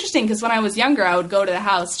interesting because when I was younger, I would go to the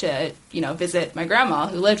house to, visit my grandma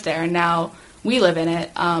who lived there, and now we live in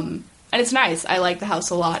it. it's nice. I like the house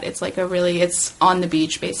a lot. It's like it's on the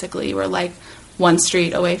beach, basically. We're like one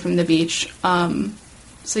street away from the beach.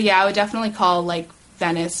 So yeah, I would definitely call like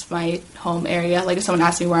Venice my home area. Like if someone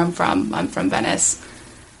asks me where I'm from Venice.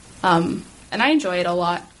 And I enjoy it a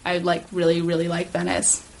lot. I like really, really like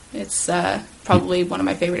Venice. It's probably one of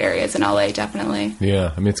my favorite areas in LA, definitely.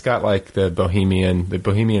 Yeah, I mean, it's got like the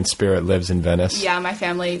bohemian spirit lives in Venice. Yeah, my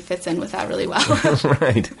family fits in with that really well.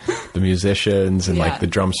 Right. The musicians and like the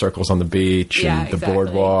drum circles on the beach and the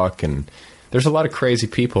boardwalk, and there's a lot of crazy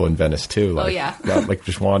people in Venice too. Like, not like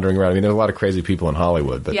just wandering around. I mean, there's a lot of crazy people in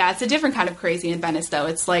Hollywood, but yeah, it's a different kind of crazy in Venice though.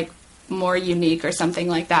 It's like more unique or something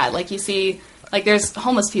like that. Like you see, like there's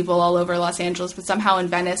homeless people all over Los Angeles, but somehow in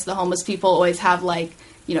Venice, the homeless people always have like,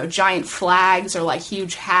 you know, giant flags or like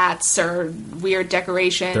huge hats or weird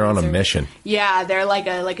decorations. They're on a mission. Yeah, they're like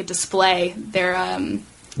a display. They're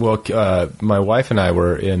Well, my wife and I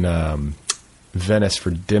were in Venice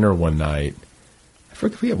for dinner one night. I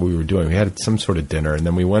forget what we were doing. We had some sort of dinner, and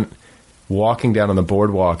then we went walking down on the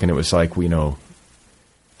boardwalk, and it was like, you know,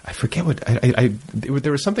 I forget what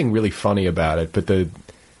there was something really funny about it, but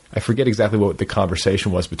I forget exactly what the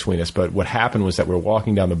conversation was between us, but what happened was that we were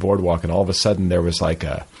walking down the boardwalk, and all of a sudden there was like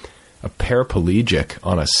a paraplegic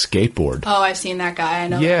on a skateboard. Oh, I've seen that guy. I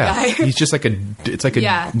know that guy. He's just like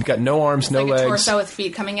got no arms, no legs. Torso with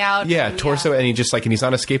feet coming out. Yeah, torso, and he just like, and he's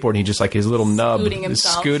on a skateboard, and he just like his little nub is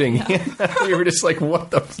scooting. Yeah. We were just like,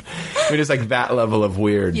 what the? We're just like that level of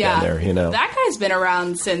weird down there, you know. That guy's been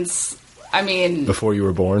around since, I mean, before you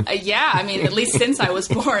were born. Yeah, I mean, at least since I was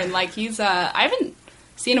born. Like he's, I haven't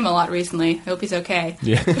seen him a lot recently. I hope he's okay.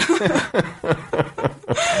 Yeah.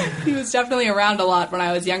 He was definitely around a lot when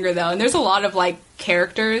I was younger, though. And there's a lot of, like,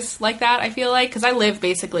 characters like that, I feel like. Because I live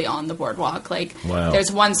basically on the boardwalk. Like,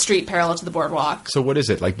 There's one street parallel to the boardwalk. So what is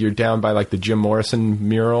it? Like, you're down by, like, the Jim Morrison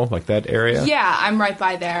mural? Like, that area? Yeah, I'm right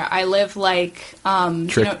by there. I live, like,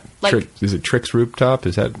 is it Trick's Rooftop?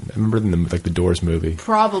 Is that... I remember in the Doors movie.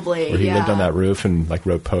 Probably, where he lived on that roof and, like,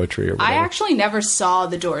 wrote poetry or whatever. I actually never saw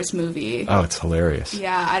the Doors movie. Oh, it's hilarious.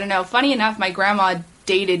 Yeah, I don't know. Funny enough, my grandma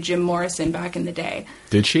dated Jim Morrison back in the day.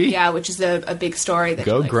 Did she? Yeah, which is a big story. That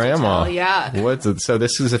Go grandma. Yeah. So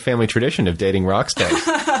this is a family tradition of dating rock stars.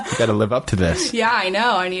 You got to live up to this. Yeah, I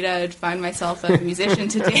know. I need to find myself a musician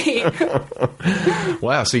to date.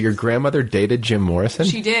 Wow, so your grandmother dated Jim Morrison?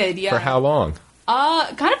 She did, yeah. For how long?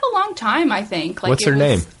 Kind of a long time, I think. Like, what's her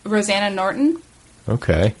name? Rosanna Norton.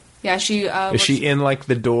 Okay. Yeah, she... is she in, like,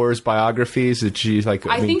 the Doors biographies? Is she, like...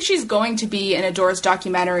 I think she's going to be in a Doors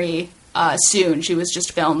documentary soon. She was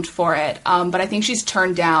just filmed for it. But I think she's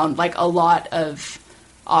turned down, like, a lot of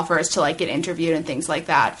offers to, like, get interviewed and things like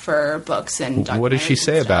that for books and documentaries. What did she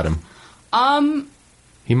say about him?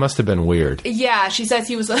 He must have been weird. Yeah, she says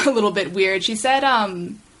he was a little bit weird. She said,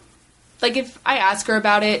 like, if I ask her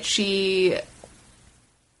about it,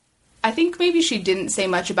 I think maybe she didn't say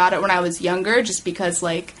much about it when I was younger, just because,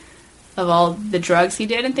 like, of all the drugs he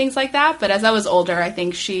did and things like that. But as I was older, I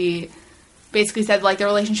think she basically said, like, the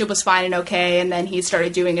relationship was fine and okay, and then he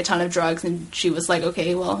started doing a ton of drugs, and she was like,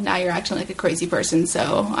 okay, well, now you're acting like a crazy person,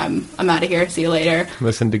 so I'm out of here. See you later.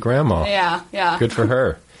 Listen to grandma. Yeah. Good for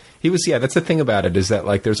her. He was, that's the thing about it, is that,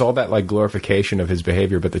 like, there's all that, like, glorification of his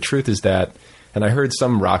behavior, but the truth is that, and I heard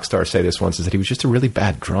some rock star say this once, is that he was just a really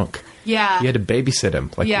bad drunk. Yeah. You had to babysit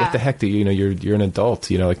him. Like, what the heck do you know, you're an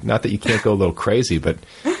adult, like, not that you can't go a little crazy, but...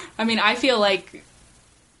 I mean, I feel like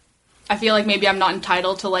maybe I'm not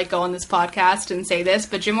entitled to, like, go on this podcast and say this,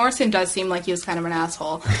 but Jim Morrison does seem like he was kind of an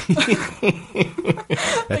asshole.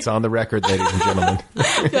 That's on the record, ladies and gentlemen.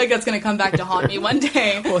 I feel like that's going to come back to haunt me one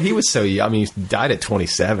day. Well, he was so young. I mean, he died at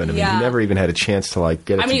 27. I mean, he never even had a chance to, like,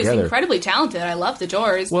 get it together. I mean, he's incredibly talented. I love the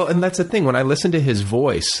Doors. Well, and that's the thing. When I listened to his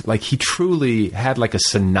voice, like, he truly had, like, a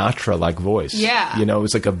Sinatra-like voice. Yeah. It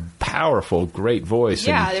was, like, a powerful, great voice.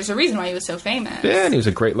 Yeah, there's a reason why he was so famous. Yeah, and he was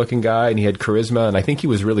a great-looking guy, and he had charisma, and I think he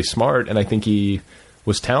was really smart, and I think he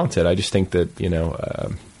was talented. I just think that,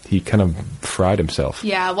 he kind of fried himself.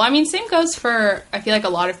 Yeah, well, I mean, same goes for, I feel like, a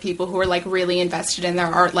lot of people who are, like, really invested in their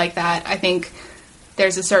art like that. I think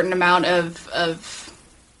there's a certain amount of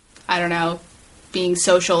I don't know, being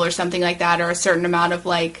social or something like that, or a certain amount of,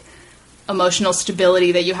 like, emotional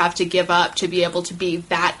stability that you have to give up to be able to be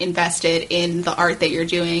that invested in the art that you're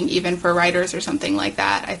doing, even for writers or something like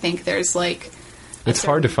that. I think there's, like... It's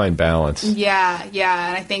hard to find balance. Yeah,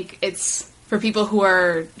 and I think it's... For people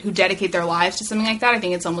who dedicate their lives to something like that, I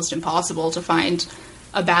think it's almost impossible to find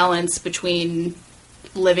a balance between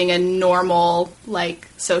living a normal, like,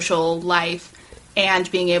 social life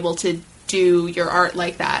and being able to do your art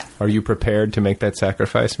like that. Are you prepared to make that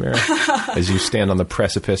sacrifice, Mira, as you stand on the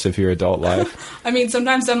precipice of your adult life? I mean,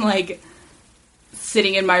 sometimes I'm, like,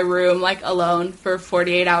 sitting in my room, like, alone for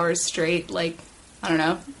 48 hours straight, like, I don't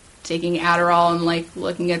know, taking Adderall and, like,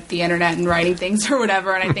 looking at the internet and writing things or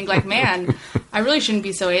whatever. And I think, like, man, I really shouldn't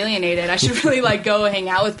be so alienated. I should really, like, go hang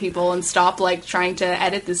out with people and stop, like, trying to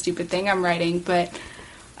edit this stupid thing I'm writing. But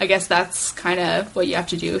I guess that's kind of what you have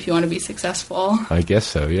to do if you want to be successful. I guess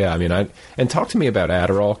so. Yeah. I mean, and talk to me about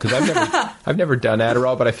Adderall, because I've never done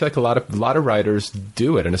Adderall, but I feel like a lot of writers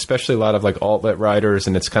do it, and especially a lot of like alt-lit writers,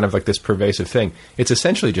 and it's kind of like this pervasive thing. It's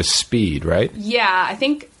essentially just speed, right? Yeah, I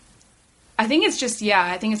think it's just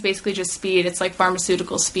I think it's basically just speed. It's like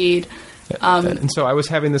pharmaceutical speed. And so I was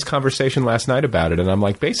having this conversation last night about it, and I'm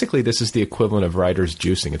like, basically, this is the equivalent of writers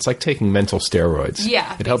juicing. It's like taking mental steroids.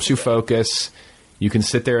 Yeah, it helps you focus. You can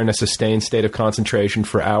sit there in a sustained state of concentration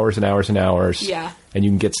for hours and hours and hours. Yeah. And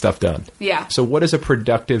you can get stuff done. Yeah. So what does a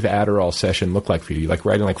productive Adderall session look like for you? Like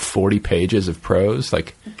writing like 40 pages of prose?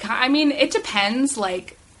 Like, I mean, it depends.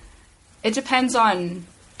 Like, it depends on,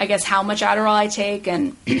 I guess, how much Adderall I take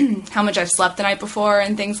and how much I've slept the night before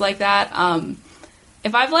and things like that.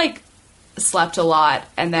 If I've, like, slept a lot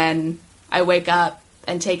and then I wake up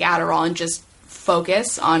and take Adderall and just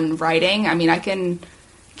focus on writing, I mean, I can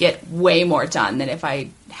get way more done than if I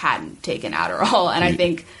hadn't taken Adderall. And I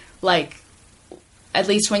think, like, at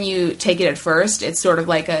least when you take it at first, it's sort of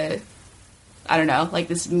like I don't know, like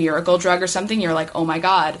this miracle drug or something. You're like, oh my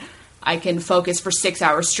God, I can focus for 6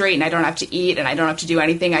 hours straight and I don't have to eat and I don't have to do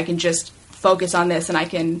anything. I can just focus on this and I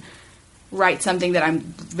can write something that I'm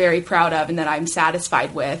very proud of and that I'm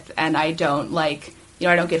satisfied with. And I don't, like, you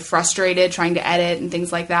know, I don't get frustrated trying to edit and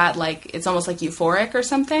things like that. Like, it's almost like euphoric or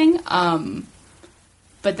something.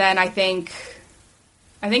 But then I think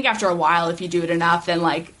after a while, if you do it enough, then,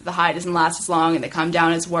 like, the high doesn't last as long and the come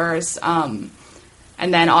down is worse. And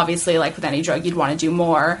then obviously, like with any drug, you'd want to do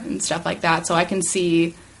more and stuff like that. So I can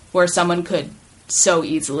see where someone could so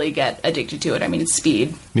easily get addicted to it. I mean, it's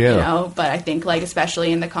speed, you know, but I think, like,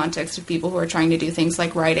 especially in the context of people who are trying to do things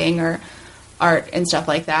like writing or art and stuff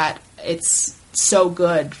like that, it's so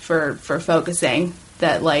good for focusing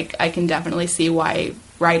that, like, I can definitely see why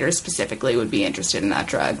writers specifically would be interested in that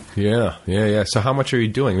drug. Yeah. So how much are you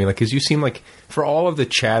doing? I mean, like, because you seem like, for all of the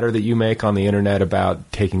chatter that you make on the internet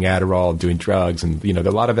about taking Adderall, doing drugs, and, you know,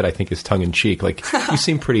 a lot of it I think is tongue-in-cheek, like, you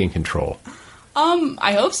seem pretty in control.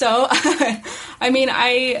 I hope so. I mean,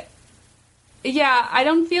 I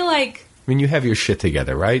don't feel like... I mean, you have your shit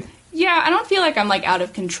together, right? Yeah, I don't feel like I'm, like, out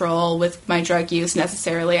of control with my drug use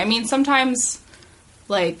necessarily. I mean, sometimes,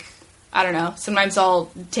 like, I don't know, sometimes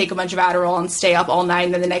I'll take a bunch of Adderall and stay up all night,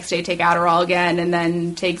 and then the next day take Adderall again, and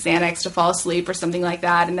then take Xanax to fall asleep or something like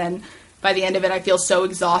that, and then by the end of it I feel so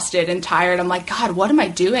exhausted and tired. I'm like, God, what am I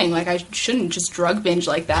doing? Like, I shouldn't just drug binge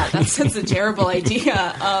like that. That's a terrible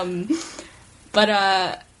idea.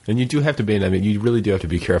 And you do have to be, I mean, you really do have to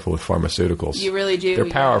be careful with pharmaceuticals. You really do. They're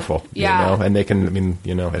powerful, you know, and they can, I mean,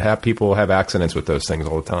 you know, people have accidents with those things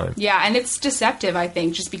all the time. Yeah, and it's deceptive, I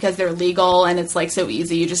think, just because they're legal and it's, like, so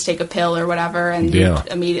easy. You just take a pill or whatever and you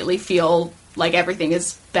immediately feel like everything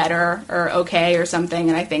is better or okay or something.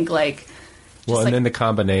 And I think, like... Well, and then the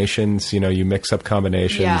combinations, you know, you mix up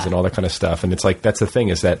combinations and all that kind of stuff. And it's like, that's the thing,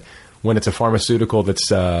 is that when it's a pharmaceutical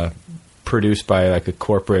that's produced by, like, a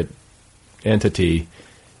corporate entity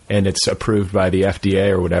and it's approved by the FDA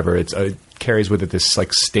or whatever, it carries with it this,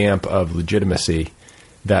 like, stamp of legitimacy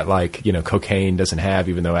that, like, you know, cocaine doesn't have,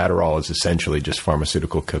 even though Adderall is essentially just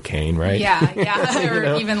pharmaceutical cocaine, right? Yeah. Or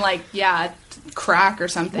know? even, like, crack or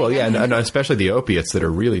something. Well, yeah, and especially the opiates that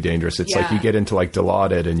are really dangerous. It's like you get into, like,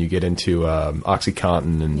 Dilaudid and you get into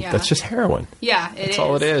OxyContin, and that's just heroin. Yeah, that's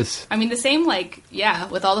all it is. I mean, the same, like,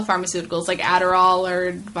 with all the pharmaceuticals, like Adderall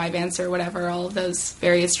or Vyvanse or whatever, all of those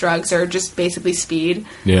various drugs are just basically speed.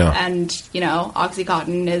 Yeah. And, you know,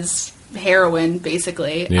 OxyContin is heroin,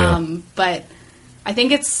 basically. Yeah. But I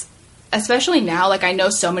think it's, especially now, like, I know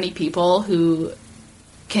so many people who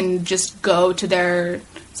can just go to their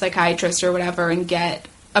psychiatrist or whatever and get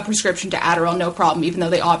a prescription to Adderall, no problem, even though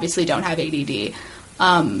they obviously don't have ADD.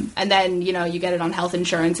 And then, you know, you get it on health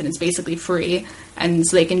insurance and it's basically free. And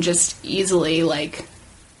so they can just easily, like,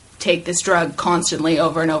 take this drug constantly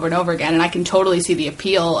over and over and over again. And I can totally see the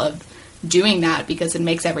appeal of doing that because it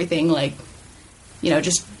makes everything, like, you know,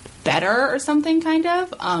 just better or something, kind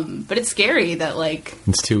of. But it's scary that, like...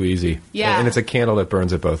 It's too easy. Yeah. And it's a candle that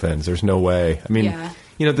burns at both ends. There's no way. I mean... Yeah.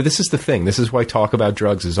 You know, this is the thing. This is why talk about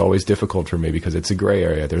drugs is always difficult for me, because it's a gray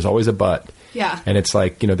area. There's always a but. Yeah. And it's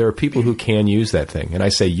like, you know, there are people who can use that thing. And I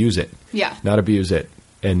say use it. Yeah. Not abuse it.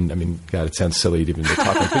 And, I mean, God, it sounds silly to even talk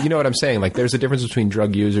about it. But you know what I'm saying? Like, there's a difference between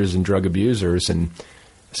drug users and drug abusers. And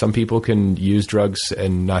some people can use drugs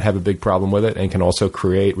and not have a big problem with it and can also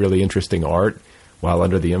create really interesting art while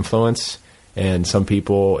under the influence. And some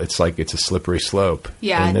people, it's like it's a slippery slope.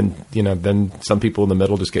 Yeah. And then, then some people in the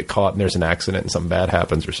middle just get caught and there's an accident and something bad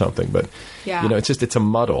happens or something. But, yeah. It's a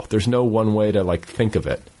muddle. There's no one way to, think of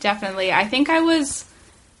it. Definitely. I think I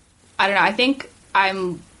think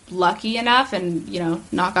I'm lucky enough and,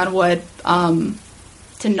 knock on wood,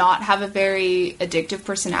 to not have a very addictive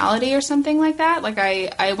personality or something like that. Like,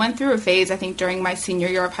 I went through a phase, I think, during my senior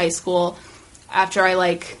year of high school after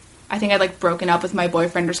I think I'd broken up with my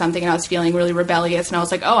boyfriend or something, and I was feeling really rebellious, and I was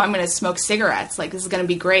like, oh, I'm going to smoke cigarettes. This is going to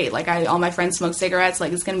be great. All my friends smoke cigarettes.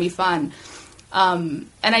 It's going to be fun. And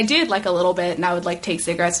I did, a little bit, and I would, take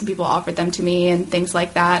cigarettes, and people offered them to me and things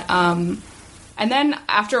like that. And then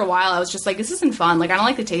after a while, I was just this isn't fun. I don't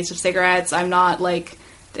like the taste of cigarettes. I'm not,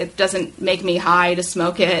 it doesn't make me high to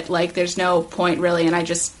smoke it. There's no point, really, and I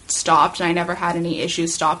just stopped, and I never had any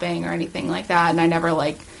issues stopping or anything like that, and I never,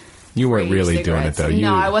 You weren't really doing it, though.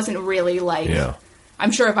 No, I wasn't really, Yeah.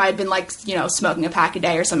 I'm sure if I had been, smoking a pack a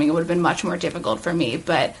day or something, it would have been much more difficult for me.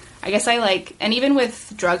 But I guess and even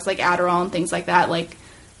with drugs like Adderall and things like that,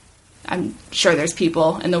 I'm sure there's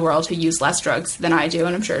people in the world who use less drugs than I do,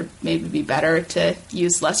 and I'm sure it'd maybe be better to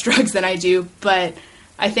use less drugs than I do. But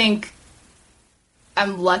I think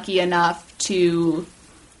I'm lucky enough to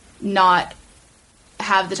not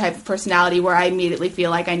have the type of personality where I immediately feel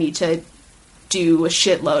like I need to do a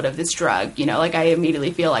shitload of this drug, I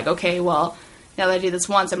immediately feel okay, well, now that I do this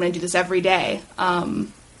once, I'm going to do this every day.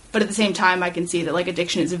 But at the same time, I can see that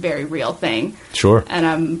addiction is a very real thing. Sure. And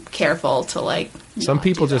I'm careful to some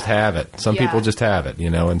people just have it. Some people just have it,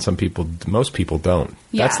 and most people don't.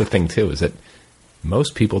 Yeah. That's the thing too, is that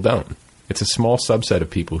most people don't. It's a small subset of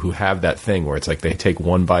people who have that thing where it's they take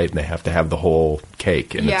one bite and they have to have the whole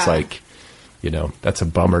cake. And it's that's a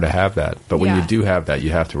bummer to have that. But when you do have that,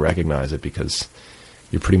 you have to recognize it because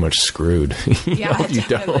you're pretty much screwed. If you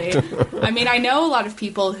definitely. Don't. I mean, I know a lot of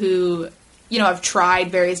people who, have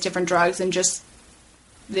tried various different drugs and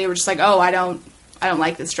they were just oh, I don't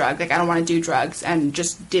like this drug. I don't want to do drugs, and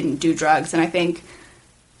just didn't do drugs. And I think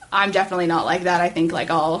I'm definitely not like that. I think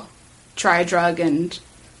I'll try a drug and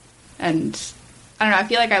I don't know. I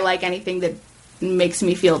feel I like anything that makes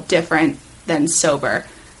me feel different than sober.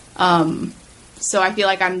 So I feel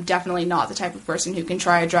I'm definitely not the type of person who can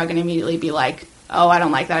try a drug and immediately be oh, I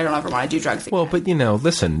don't like that. I don't ever want to do drugs again. Well, but,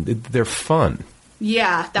 listen, they're fun.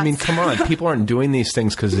 Yeah. I mean, come on. People aren't doing these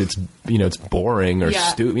things because it's, it's boring or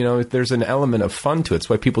stupid. There's an element of fun to it. It's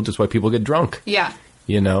why people get drunk. Yeah.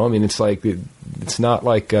 I mean, it's it's not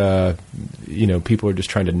people are just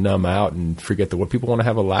trying to numb out and forget what people want to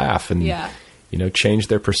have a laugh and, change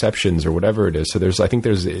their perceptions or whatever it is. So I think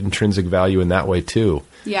there's intrinsic value in that way too.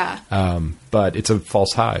 Yeah. But it's a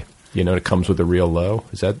false high. It comes with a real low.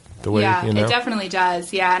 Is that the way? Yeah, it definitely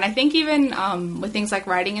does. Yeah, and I think even with things like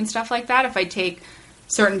writing and stuff like that, if I take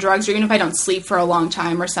certain drugs or even if I don't sleep for a long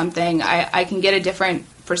time or something, I can get a different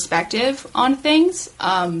perspective on things.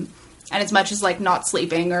 And as much as not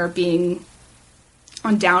sleeping or being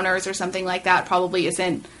on downers or something like that probably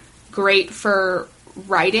isn't great for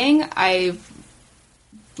writing,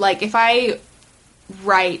 if I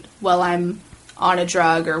write while I'm on a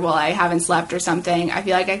drug or while I haven't slept or something, I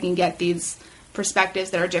feel I can get these perspectives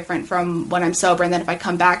that are different from when I'm sober, and then if I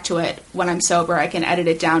come back to it when I'm sober, I can edit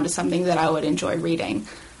it down to something that I would enjoy reading.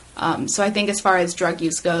 So I think as far as drug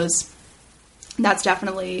use goes, that's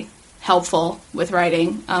definitely helpful with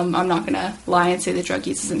writing. I'm not going to lie and say that drug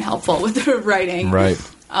use isn't helpful with writing. Right.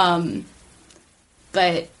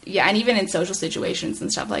 But yeah, and even in social situations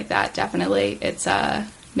and stuff like that, definitely it's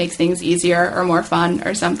makes things easier or more fun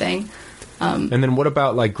or something. And then what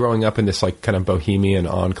about growing up in this kind of bohemian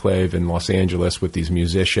enclave in Los Angeles with these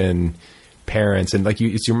musician parents and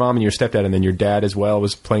it's your mom and your stepdad, and then your dad as well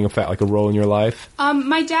was playing a role in your life?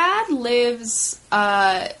 My dad lives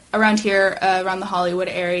around here, around the Hollywood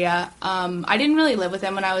area. I didn't really live with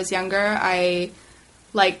him when I was younger. I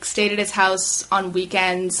stayed at his house on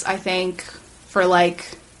weekends, I think, for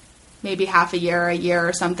maybe half a year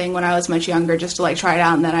or something when I was much younger, just to try it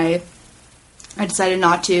out, and then I decided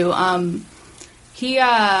not to. He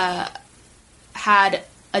had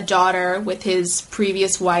a daughter with his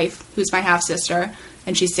previous wife, who's my half-sister,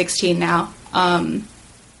 and she's 16 now.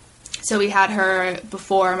 So we had her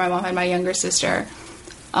before my mom had my younger sister.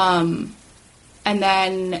 And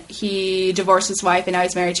then he divorced his wife, and now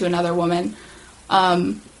he's married to another woman.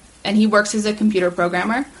 And he works as a computer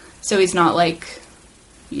programmer, so he's not a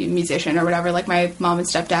musician or whatever like my mom and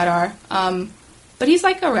stepdad are. But he's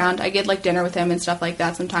around. I get dinner with him and stuff like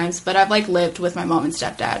that sometimes. But I've lived with my mom and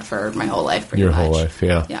stepdad for my whole life. Pretty Your much. whole life,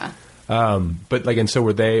 yeah. Yeah. But like, and so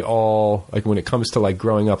were they all like, when it comes to like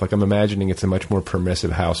growing up, like I'm imagining it's a much more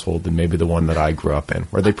permissive household than maybe the one that I grew up in.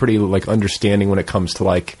 Were they pretty like understanding when it comes to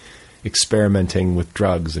like experimenting with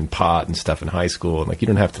drugs and pot and stuff in high school? And like, you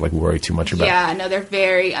don't have to like worry too much about it. Yeah, no, they're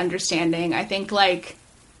very understanding. I think that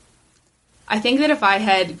if I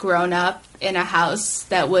had grown up in a house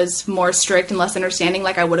that was more strict and less understanding,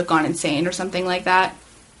 like I would have gone insane or something like that.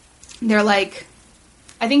 They're like,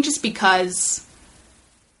 I think just because,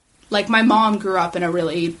 like, my mom grew up in a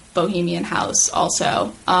really bohemian house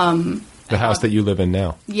also. The house that you live in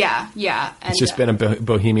now. Yeah, yeah. And, it's just been a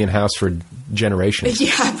bohemian house for generations.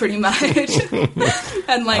 Yeah, pretty much.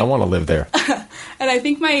 And like, I want to live there. And I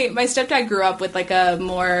think my stepdad grew up with like a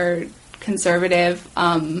more conservative,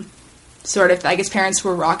 sort of, I guess parents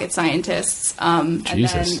were rocket scientists.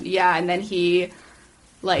 Jesus. And then he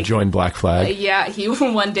like joined Black Flag. Yeah, he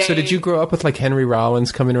one day. So did you grow up with like Henry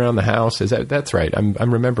Rollins coming around the house? That's right.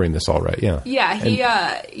 I'm remembering this all right. Yeah.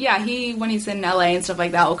 Yeah, he when he's in LA and stuff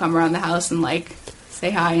like that will come around the house and like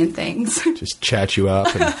say hi and things. Just chat you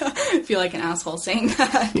up and feel like an asshole saying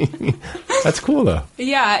that. That's cool though.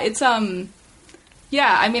 Yeah, it's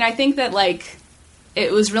yeah, I mean I think that like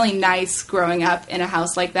it was really nice growing up in a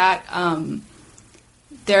house like that.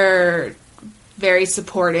 They're very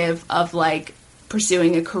supportive of like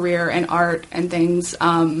pursuing a career in art and things.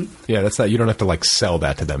 Yeah, that's not, you don't have to like sell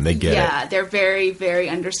that to them. They get it. Yeah, they're very, very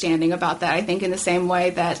understanding about that. I think in the same way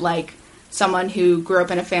that like someone who grew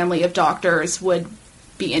up in a family of doctors would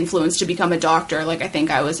be influenced to become a doctor. Like I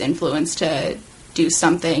think I was influenced to do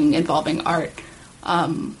something involving art,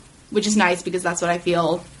 which is nice because that's what I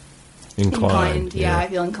feel inclined. Yeah, I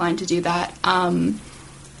feel inclined to do that.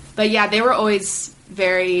 But yeah, they were always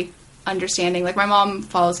very understanding. Like my mom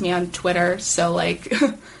follows me on Twitter, so like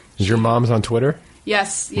Is your mom's on Twitter?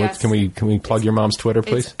 Yes. Can we plug your mom's Twitter,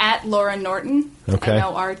 please? It's at Laura Norton. Okay.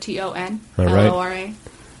 NORTON. All right. LORA.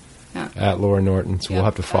 Yeah. At Laura Norton. So we'll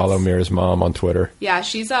have to follow Mira's mom on Twitter. Yeah,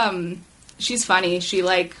 she's funny. She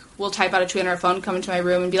like will type out a tweet on her phone, come into my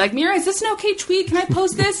room and be like, Mira, is this an okay tweet? Can I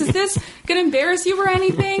post this? Is this gonna embarrass you or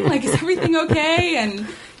anything? Like, is everything okay? And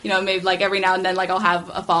you know, maybe like every now and then, like I'll have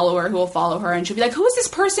a follower who will follow her, and she'll be like, "Who is this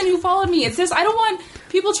person who followed me? Is this? I don't want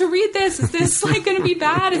people to read this. Is this like going to be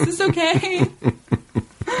bad? Is this okay?"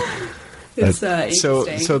 It's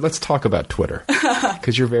interesting. So let's talk about Twitter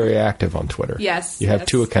because you're very active on Twitter. Yes, you have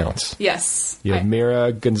two accounts. Yes, you have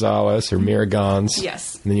Mira Gonzalez or Mira Gons.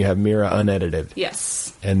 Yes, and then you have Mira Unedited.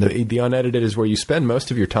 Yes, and the Unedited is where you spend most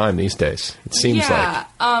of your time these days. It seems like. Yeah,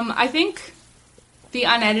 I think the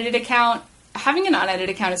Unedited account. Having an unedited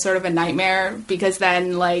account is sort of a nightmare because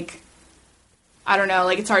then, like, I don't know,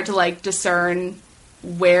 like, it's hard to, like, discern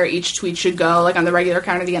where each tweet should go, like, on the regular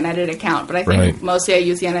account or the unedited account. But I think mostly I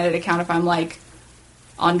use the unedited account if I'm, like,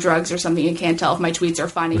 on drugs or something and can't tell if my tweets are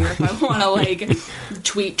funny or if I want to, like,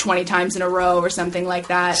 tweet 20 times in a row or something like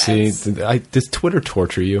that. See, does Twitter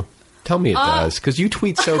torture you? Tell me it does. Because you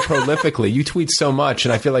tweet so prolifically. You tweet so much,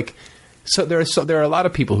 and I feel like... So there are a lot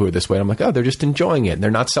of people who are this way. I'm like, oh, they're just enjoying it, and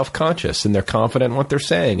they're not self-conscious, and they're confident in what they're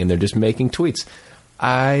saying, and they're just making tweets.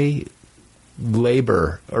 I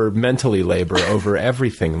mentally labor over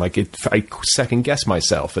everything. Like I second guess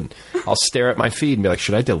myself, and I'll stare at my feed and be like,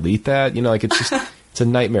 should I delete that? You know, like it's a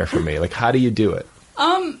nightmare for me. Like, how do you do it?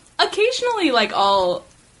 Occasionally, like I'll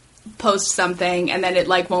post something and then it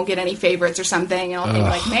like won't get any favorites or something, and I'll think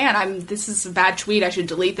like, man, this is a bad tweet. I should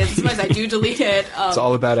delete this. Sometimes I do delete it. It's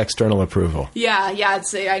all about external approval. Yeah.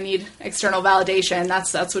 I need external validation.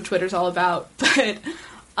 That's what Twitter's all about. But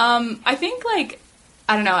I think like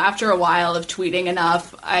I don't know. After a while of tweeting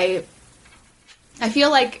enough, I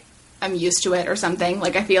feel like I'm used to it or something.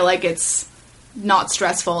 Like I feel like it's not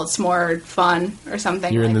stressful. It's more fun or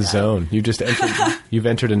something. You're in the zone. You just you've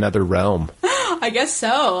entered another realm. I guess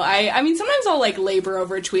so. I mean, sometimes I'll, like, labor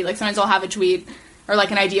over a tweet. Like, sometimes I'll have a tweet or, like,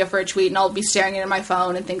 an idea for a tweet, and I'll be staring at my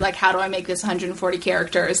phone and think, like, how do I make this 140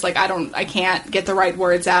 characters? Like, I can't get the right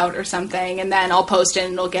words out or something. And then I'll post it,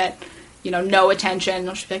 and it'll get, you know, no attention.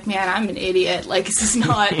 I'll just be like, man, I'm an idiot. Like, this is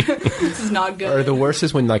not good. Or the worst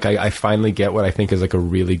is when, like, I finally get what I think is, like, a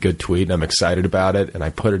really good tweet, and I'm excited about it, and I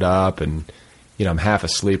put it up, and, you know, I'm half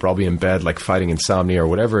asleep, or I'll be in bed, like, fighting insomnia or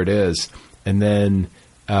whatever it is. And then...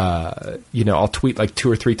 you know, I'll tweet like 2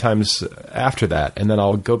 or 3 times after that, and then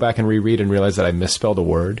I'll go back and reread and realize that I misspelled a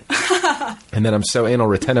word. And then I'm so anal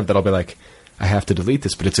retentive that I'll be like, I have to delete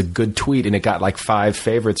this, but it's a good tweet and it got like 5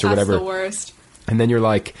 favorites or whatever. That's the worst. And then you're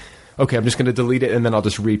like, okay, I'm just going to delete it, and then I'll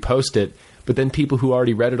just repost it. But then people who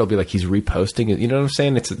already read it will be like, he's reposting it. You know what I'm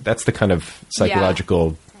saying? That's the kind of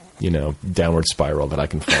psychological, you know, downward spiral that I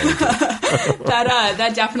can fall into.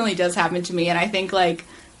 That definitely does happen to me, and I think like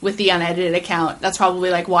with the unedited account. That's probably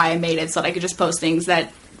like why I made it, so that I could just post things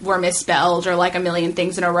that were misspelled or like a million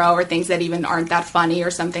things in a row or things that even aren't that funny or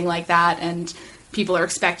something like that, and people are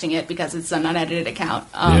expecting it because it's an unedited account.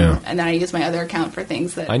 And then I use my other account for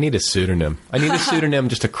things that... I need a pseudonym. I need a pseudonym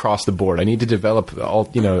just across the board. I need to develop all,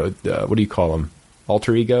 what do you call them?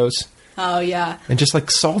 Alter egos? Oh, yeah. And just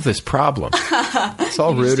like solve this problem. It's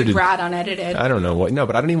all rooted in... Brad unedited. I don't know what. No,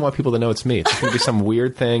 but I don't even want people to know it's me. It's going to be some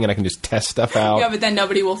weird thing, and I can just test stuff out. Yeah, but then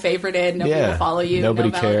nobody will favorite it. Nobody will follow you.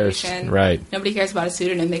 Nobody cares. Right. Nobody cares about a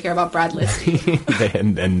pseudonym. They care about Brad Listy.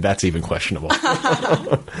 and that's even questionable.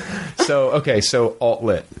 So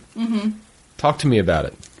alt-lit. Mm-hmm. Talk to me about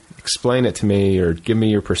it. Explain it to me, or give me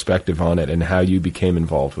your perspective on it and how you became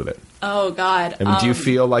involved with it. Oh, God. I mean, do you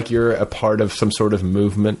feel like you're a part of some sort of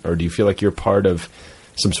movement, or do you feel like you're part of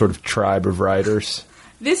some sort of tribe of writers?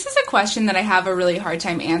 This is a question that I have a really hard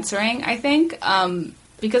time answering, I think,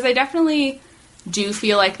 because I definitely do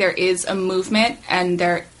feel like there is a movement, and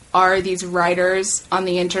there are these writers on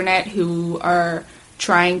the internet who are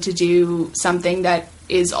trying to do something that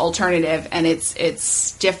is alternative, and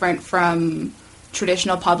it's different from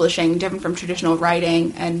traditional publishing, different from traditional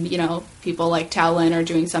writing, and, people like Tao Lin are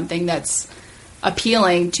doing something that's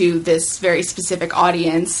appealing to this very specific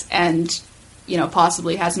audience and,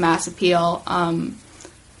 possibly has mass appeal,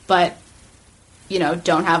 but,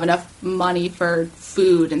 don't have enough money for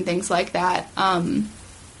food and things like that, and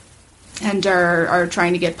are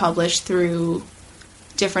trying to get published through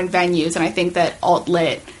different venues. And I think that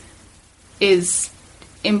alt-lit is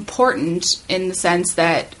important in the sense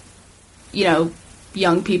that,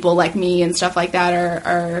 young people like me and stuff like that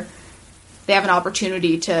are they have an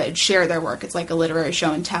opportunity to share their work. It's like a literary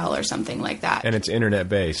show and tell or something like that. And it's internet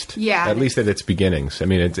based. Yeah. At least at its beginnings. I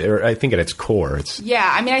mean, I think at its core, it's... Yeah,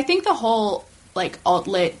 I mean, I think the whole,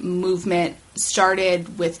 alt-lit movement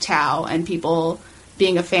started with Tao and people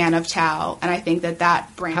being a fan of Tao, and I think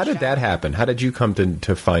that branched How did that happen? How did you come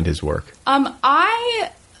to find his work?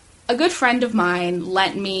 A good friend of mine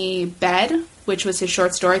lent me Bed, which was his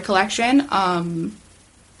short story collection, and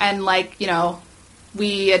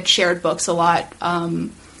we had shared books a lot,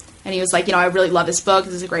 and he was like, I really love this book,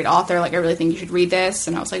 this is a great author, I really think you should read this,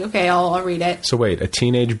 and I was like, okay, I'll read it. So wait, a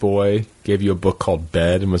teenage boy gave you a book called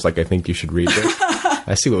Bed and was like, I think you should read this?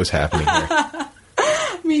 I see what was happening here.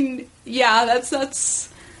 I mean, yeah, that's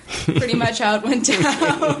pretty much how it went down.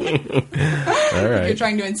 All right. You're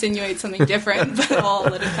trying to insinuate something different, but I'll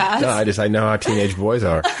let it pass. No, I know how teenage boys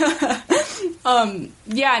are.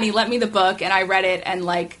 Yeah, and he lent me the book, and I read it, and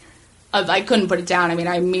I couldn't put it down. I mean,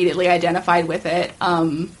 I immediately identified with it.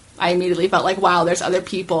 I immediately felt like, wow, there's other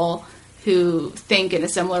people who think in a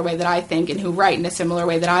similar way that I think, and who write in a similar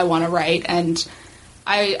way that I want to write. And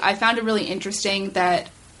I found it really interesting that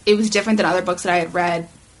it was different than other books that I had read,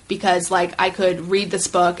 because I could read this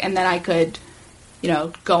book and then I could,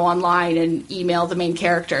 go online and email the main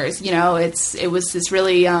characters. It was this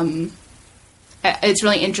really, it's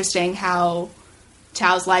really interesting how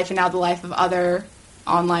Tao's life and now the life of other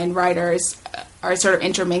online writers are sort of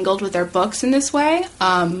intermingled with their books in this way.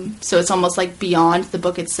 So it's almost beyond the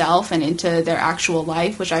book itself and into their actual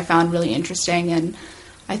life, which I found really interesting. And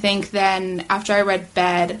I think then after I read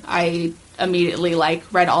Bed, I immediately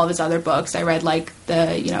read all of his other books. I read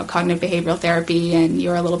the cognitive behavioral therapy and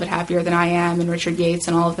You're a Little Bit Happier Than I Am and Richard Yates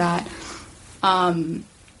and all of that. And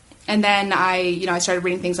then I started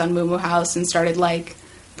reading things on Moo House and started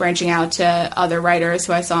branching out to other writers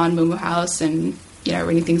who I saw on Moo House, and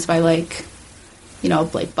reading things by Blake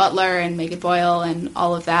Butler and Megan Boyle and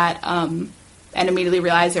all of that. And immediately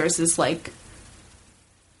realized there was this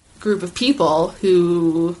group of people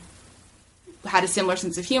who had a similar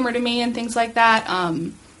sense of humor to me and things like that.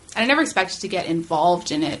 And I never expected to get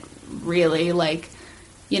involved in it, really.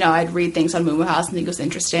 I'd read things on Moo House and think it was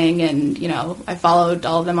interesting, and, I followed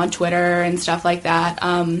all of them on Twitter and stuff like that.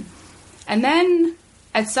 And then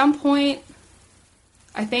at some point,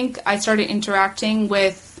 I think I started interacting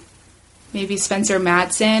with maybe Spencer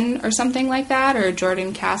Madsen or something like that, or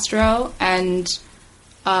Jordan Castro, and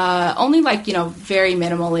only very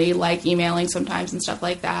minimally, emailing sometimes and stuff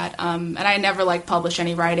like that. And I never published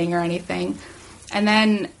any writing or anything. And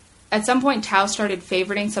then at some point, Tao started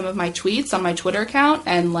favoriting some of my tweets on my Twitter account,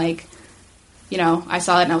 and I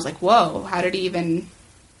saw it and I was like, whoa, how did he even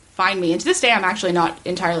find me? And to this day, I'm actually not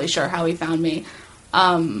entirely sure how he found me.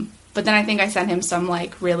 But then I think I sent him some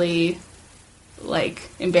really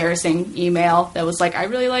embarrassing email that was I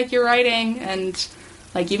really like your writing, and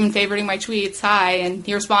even favoriting my tweets, hi. And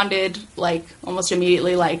he responded almost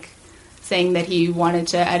immediately saying that he wanted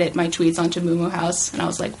to edit my tweets onto Moo House, and I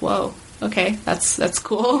was like, whoa, okay, that's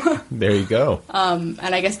cool. There you go. And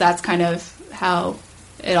I guess that's kind of how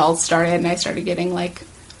it all started, and I started getting like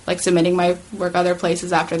submitting my work other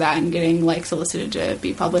places after that, and getting like solicited to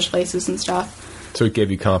be published places and stuff. So it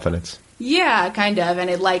gave you confidence. Yeah, kind of, and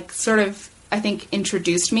it like sort of, I think,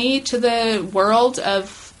 introduced me to the world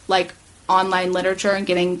of like online literature and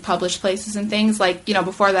getting published places and things. Like, you know,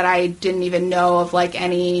 before that I didn't even know of like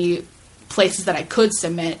any places that I could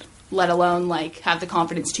submit, let alone like have the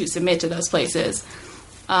confidence to submit to those places.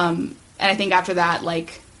 And I think after that,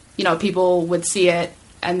 like, you know, people would see it,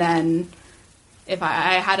 and then if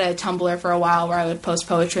I had a Tumblr for a while where I would post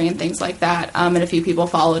poetry and things like that, and a few people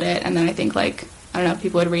followed it, and then I think like, I don't know,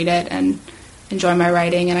 people would read it and enjoy my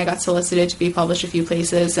writing, and I got solicited to be published a few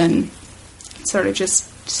places, and sort of just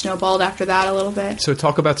snowballed after that a little bit. So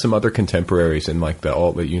talk about some other contemporaries in like the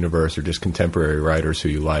alt-lit universe, or just contemporary writers who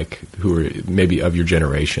you like, who are maybe of your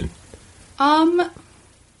generation. I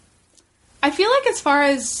feel like as far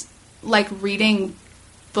as like reading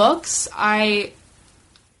books, I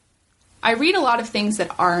read a lot of things that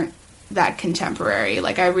aren't that contemporary.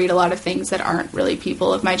 Like, I read a lot of things that aren't really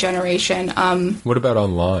people of my generation. What about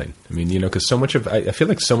online? I mean, you know, because so much of, I feel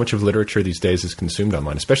like so much of literature these days is consumed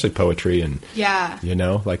online, especially poetry. And, yeah, you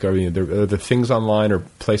know, like, are the things online or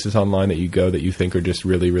places online that you go that you think are just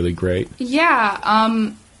really, really great? Yeah.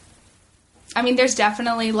 I mean, there's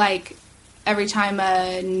definitely, like, every time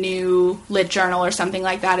a new lit journal or something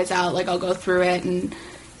like that is out, like, I'll go through it and,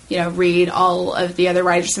 you know, read all of the other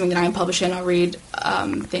writers, something that I'm publishing. I'll read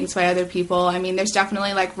things by other people. I mean, there's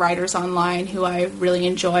definitely, like, writers online who I really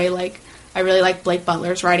enjoy. Like, I really like Blake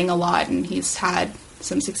Butler's writing a lot, and he's had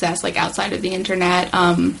some success, like, outside of the internet.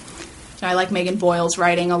 I like Megan Boyle's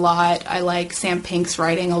writing a lot. I like Sam Pink's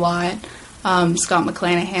writing a lot. Scott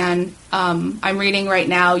McClanahan. I'm reading right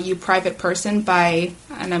now You Private Person by,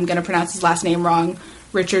 and I'm going to pronounce his last name wrong,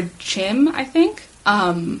 Richard Chim, I think,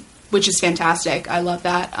 which is fantastic. I love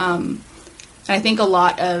that. And I think a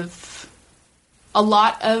lot of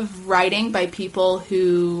writing by people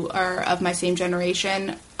who are of my same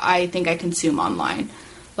generation, I think I consume online,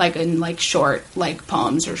 like in like short, like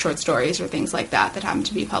poems or short stories or things like that happen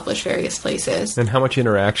to be published various places. And how much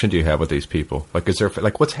interaction do you have with these people? Like, is there,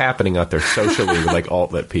 like, what's happening out there socially with like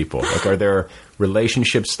alt-lit people? Like, are there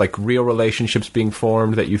relationships, like real relationships being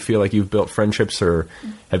formed that you feel like you've built friendships, or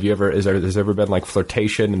have you ever, has there ever been like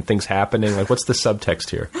flirtation and things happening? Like, what's the subtext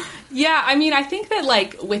here? Yeah, I mean, I think that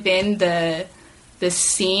like within the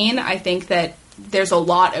scene, I think that there's a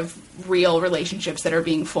lot of real relationships that are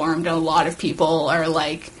being formed, and a lot of people are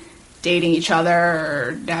like dating each other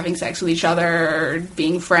or having sex with each other or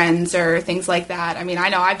being friends or things like that. I mean, I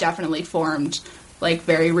know I've definitely formed like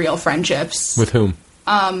very real friendships. With whom?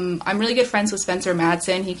 I'm really good friends with Spencer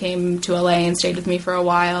Madsen. He came to LA and stayed with me for a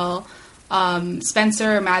while.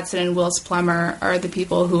 Spencer Madsen and Will Plummer are the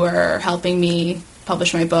people who are helping me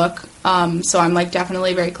publish my book. So I'm like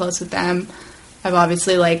definitely very close with them. I've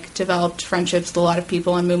obviously like developed friendships with a lot of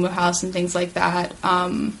people in Moo Moo House and things like that. I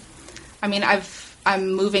mean,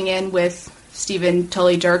 I'm moving in with Stephen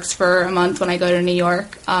Tully Dirks for a month when I go to New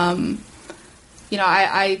York. You know,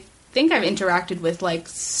 I think I've interacted with like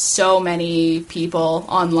so many people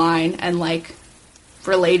online and like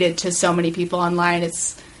related to so many people online.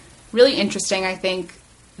 It's really interesting, I think,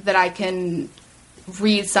 that I can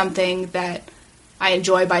read something that I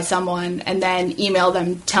enjoy by someone and then email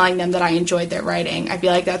them telling them that I enjoyed their writing. I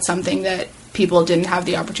feel like that's something that people didn't have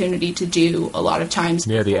the opportunity to do a lot of times.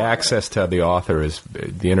 Yeah, the access to the author is,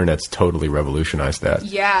 the internet's totally revolutionized that.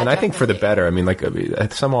 Yeah, and definitely. I think for the better. I mean, like,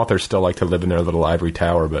 some authors still like to live in their little ivory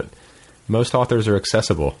tower, but most authors are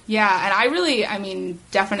accessible. Yeah, and I really, I mean,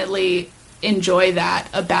 definitely enjoy that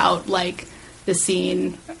about like the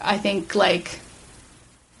scene. I think like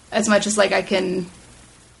as much as like I can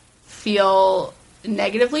feel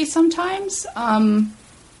negatively sometimes,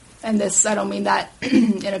 and this, I don't mean that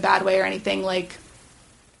in a bad way or anything, like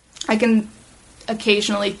I can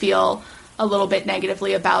occasionally feel a little bit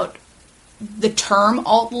negatively about the term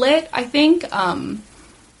alt-lit, I think,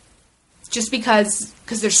 just because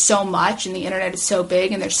there's so much and the internet is so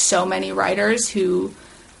big and there's so many writers who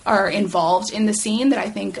are involved in the scene that I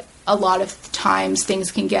think a lot of times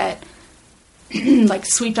things can get like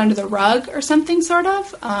swept under the rug or something, sort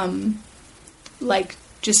of. Like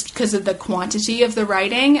just because of the quantity of the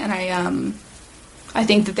writing, and I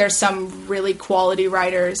think that there's some really quality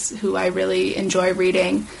writers who I really enjoy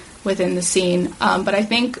reading within the scene. But I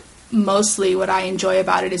think mostly what I enjoy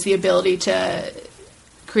about it is the ability to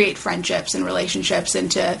create friendships and relationships and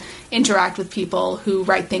to interact with people who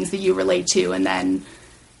write things that you relate to, and then,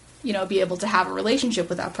 you know, be able to have a relationship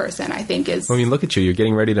with that person, I think is... I mean, look at you. You're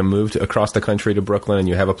getting ready to move across the country to Brooklyn, and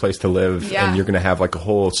you have a place to live, yeah. And you're going to have like a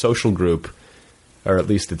whole social group or at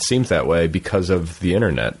least it seems that way, because of the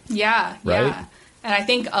internet. Yeah, right? Yeah. And I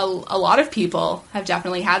think a lot of people have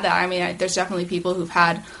definitely had that. I mean, there's definitely people who've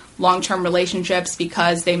had long-term relationships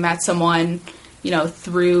because they met someone,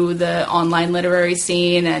 through the online literary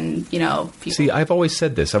scene, and, people. See, I've always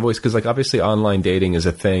said this. Because, obviously online dating is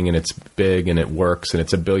a thing, and it's big, and it works, and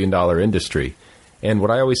it's $1 billion industry. And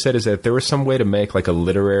what I always said is that if there was some way to make, a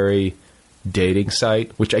literary dating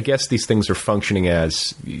site, which I guess these things are functioning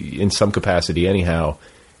as in some capacity anyhow,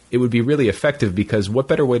 it would be really effective, because what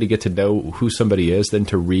better way to get to know who somebody is than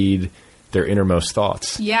to read their innermost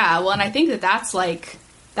thoughts? Yeah, well, and I think that's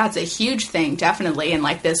a huge thing, definitely, in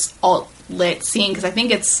this alt-lit scene, because I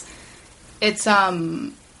think it's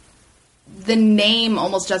the name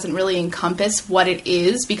almost doesn't really encompass what it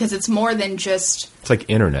is, because it's more than just... It's like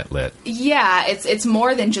internet lit. Yeah, it's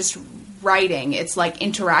more than just writing. It's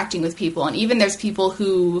interacting with people, and even there's people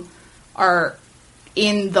who are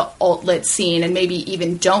in the alt-lit scene and maybe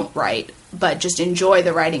even don't write, but just enjoy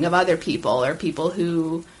the writing of other people, or people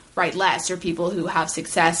who write less, or people who have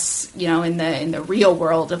success, in the real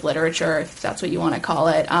world of literature, if that's what you want to call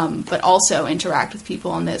it, but also interact with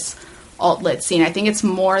people on this alt-lit scene. I think it's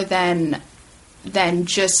more than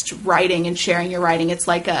just writing and sharing your writing. It's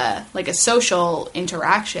like a social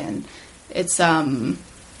interaction. It's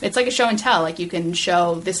like a show and tell. You can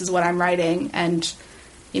show, this is what I'm writing, and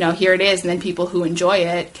here it is, and then people who enjoy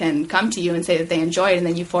it can come to you and say that they enjoy it, and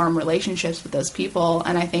then you form relationships with those people,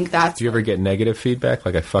 and I think that's... Do you ever get negative feedback?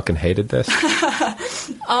 I fucking hated this? I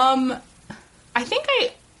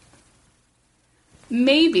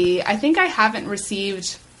think I haven't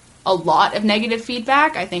received a lot of negative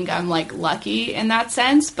feedback. I think I'm, lucky in that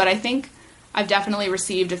sense, but I think I've definitely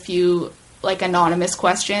received a few, anonymous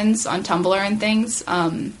questions on Tumblr and things.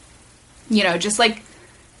 Just,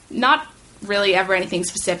 not really ever anything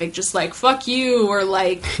specific, just fuck you, or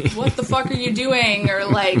what the fuck are you doing, or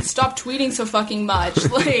stop tweeting so fucking much,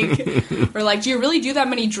 or do you really do that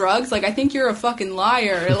many drugs, I think you're a fucking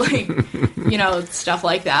liar, stuff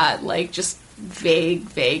like that, just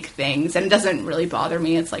vague things, and it doesn't really bother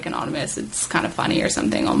me. It's anonymous, it's kind of funny or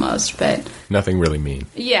something almost, but nothing really mean.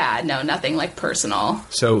 Yeah, no, nothing personal.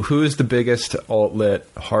 So who is the biggest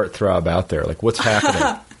alt-lit heartthrob out there? What's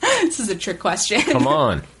happening? This is a trick question. Come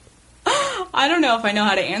on. I don't know if I know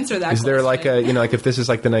how to answer that. Is there if this is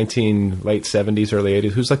the late 70s, early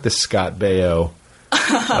 80s, who's the Scott Baio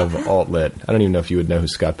of alt-lit? I don't even know if you would know who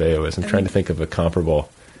Scott Baio is. I'm trying to think of a comparable.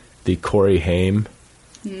 The Corey Haim?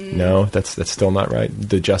 No, that's still not right.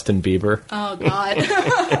 The Justin Bieber? Oh, God.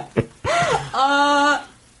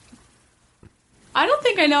 I don't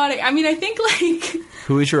think I know how to... I mean, I think,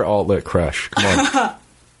 Who is your alt-lit crush? Come on.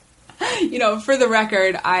 For the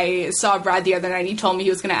record, I saw Brad the other night. He told me he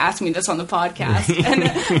was going to ask me this on the podcast, and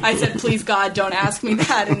I said, "Please, God, don't ask me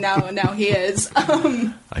that." And now he is.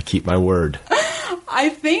 I keep my word. I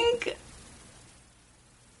think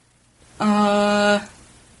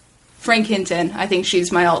Frank Hinton. I think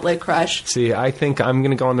she's my alt-lit crush. See, I think I'm going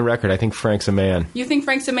to go on the record. I think Frank's a man. You think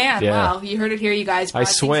Frank's a man? Yeah. Wow, you heard it here, you guys. Brad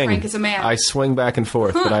thinks Frank is a man. I swing back and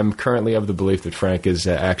forth, but I'm currently of the belief that Frank is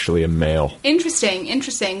actually a male.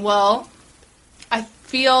 Interesting. Well, I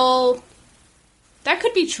feel that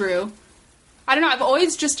could be true. I don't know. I've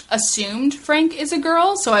always just assumed Frank is a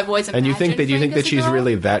girl, so I've always imagined. And you think that she's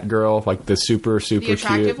really that girl, the super the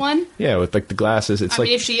attractive cute one? Yeah, with the glasses. It's I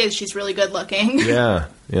mean, if she is, she's really good looking. Yeah,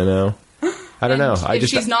 I don't know. If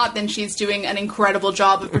she's not, then she's doing an incredible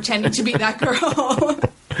job of pretending to be that girl.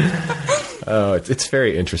 Oh, it's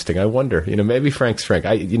very interesting. I wonder, maybe Frank's Frank.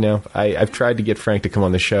 I've tried to get Frank to come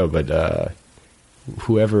on the show, but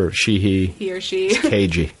whoever he or she, is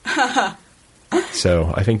cagey.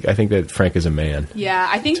 So I think that Frank is a man. Yeah,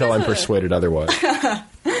 I think until I'm persuaded otherwise.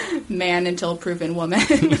 Man until proven woman.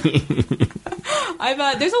 There's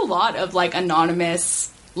a lot of anonymous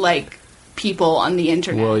people on the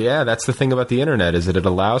internet. Well, yeah, that's the thing about the internet, is that it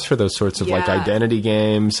allows for those sorts of identity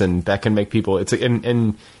games, and that can make people. It's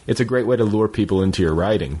a great way to lure people into your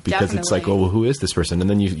writing, because it's well, who is this person? And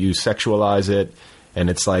then you sexualize it. And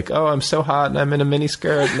it's oh, I'm so hot and I'm in a mini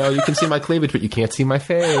skirt. No, you can see my cleavage, but you can't see my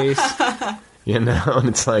face. And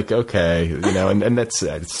it's okay, and that's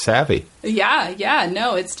it's savvy. Yeah,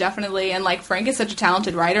 no, it's definitely, and Frank is such a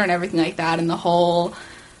talented writer and everything like that, and the whole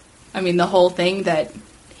thing that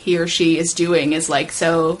he or she is doing is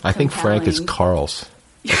so I think Frank is Carl's.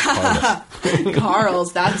 Yeah,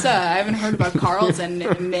 Carl's. That's I haven't heard about Carl's in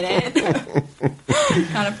a minute.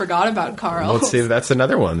 Kind of forgot about Carl's. Let's see, that's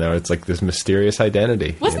another one though. It's this mysterious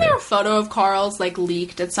identity. Wasn't there a photo of Carl's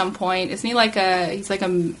leaked at some point? Isn't he he's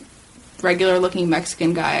a regular looking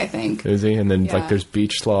Mexican guy, I think. Is he? And then like there's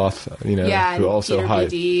Beach Sloth, who and also Peter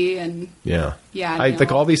BD and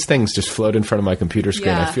like all these things just float in front of my computer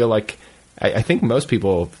screen. I feel like I think most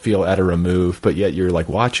people feel at a remove, but yet you're like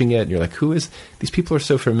watching it and you're like, who is these people are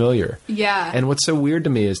so familiar. Yeah. And what's so weird to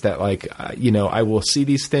me is that like I will see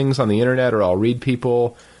these things on the internet or I'll read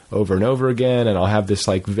people over and over again and I'll have this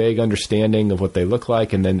like vague understanding of what they look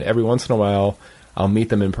like, and then every once in a while I'll meet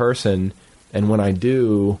them in person, and when I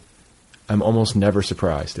do, I'm almost never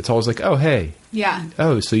surprised. It's always like, oh, hey. Yeah.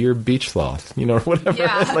 Oh, so you're Beach Sloth, or whatever.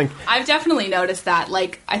 Yeah. Like, I've definitely noticed that.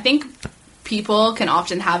 Like, I think people can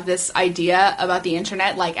often have this idea about the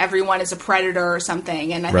internet, like everyone is a predator or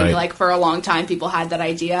something. And I think like for a long time people had that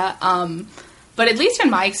idea. But at least in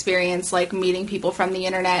my experience, like meeting people from the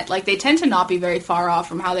internet, like they tend to not be very far off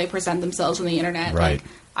from how they present themselves on the internet. Right. Like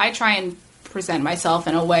I try and present myself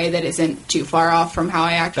in a way that isn't too far off from how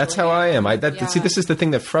I actually That's how I am. See, this is the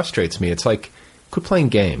thing that frustrates me. It's like, quit playing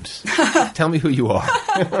games. Tell me who you are.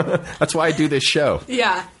 That's why I do this show.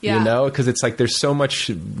 Yeah. Because it's like there's so much,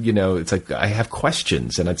 it's like I have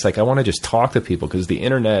questions, and it's like I want to just talk to people, because the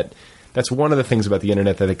internet, that's one of the things about the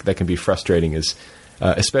internet that can be frustrating is,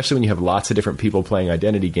 especially when you have lots of different people playing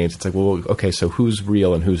identity games. It's like, well, okay, so who's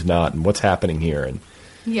real and who's not, and what's happening here? And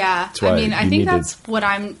I think that's what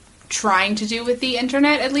I'm trying to do with the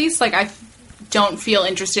internet, at least. Like, I don't feel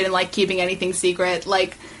interested in like keeping anything secret.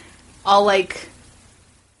 Like, I'll like,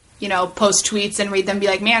 post tweets and read them, and be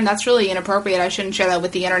like, man, that's really inappropriate, I shouldn't share that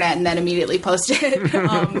with the internet, and then immediately post it.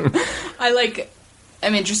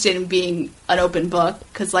 I'm interested in being an open book,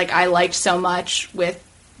 because like I liked so much with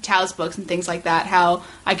Tao's books and things like that, how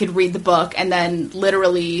I could read the book and then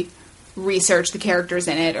literally research the characters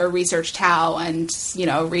in it, or research Tao and,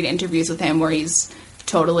 read interviews with him where he's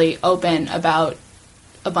totally open about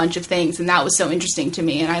a bunch of things. And that was so interesting to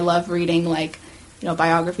me. And I love reading like,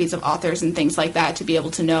 biographies of authors and things like that, to be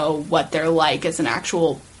able to know what they're like as an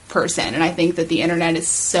actual person. And I think that the internet is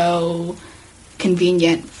so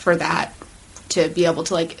convenient for that, to be able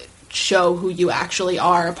to like show who you actually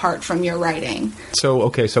are apart from your writing. So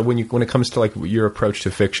when it comes to like your approach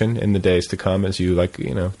to fiction in the days to come, as you like,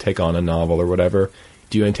 take on a novel or whatever,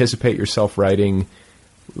 do you anticipate yourself writing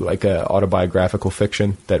like a autobiographical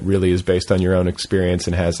fiction that really is based on your own experience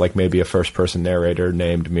and has like maybe a first person narrator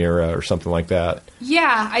named Mira or something like that?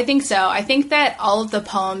 Yeah, I think so. I think that all of the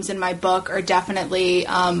poems in my book are definitely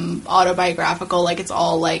autobiographical. Like it's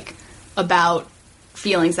all like about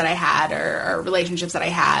feelings that I had, or relationships that I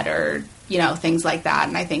had, or, things like that.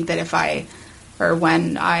 And I think that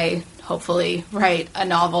when I hopefully write a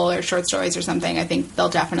novel or short stories or something, I think they'll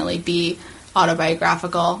definitely be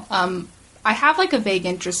autobiographical. I have like a vague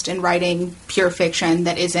interest in writing pure fiction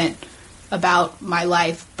that isn't about my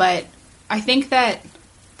life, but I think that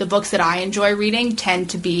the books that I enjoy reading tend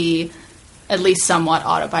to be at least somewhat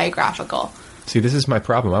autobiographical. See, this is my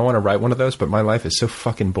problem. I want to write one of those, but my life is so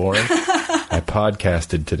fucking boring. I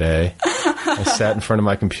podcasted today. I sat in front of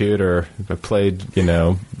my computer. I played,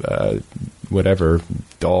 whatever,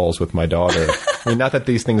 dolls with my daughter. I mean, not that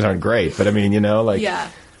these things aren't great, but I mean,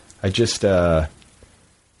 I just, I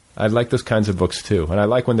like those kinds of books too. And I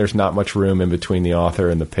like when there's not much room in between the author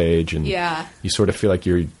and the page, and you sort of feel like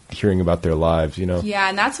you're hearing about their lives, Yeah,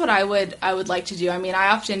 and that's what I would like to do. I mean, I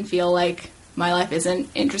often feel like my life isn't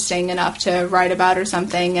interesting enough to write about or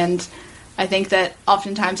something, and I think that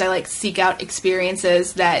oftentimes I like seek out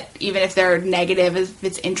experiences that, even if they're negative, if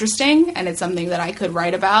it's interesting and it's something that I could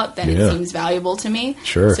write about, then it seems valuable to me.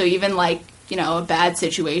 Sure. So even like, a bad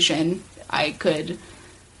situation, I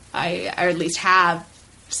at least have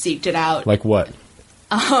seeked it out. Like what?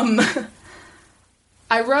 I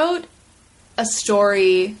wrote a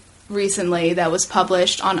story recently that was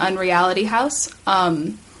published on Unreality House.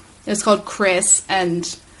 It was called Chris, and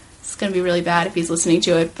it's going to be really bad if he's listening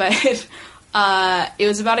to it, but it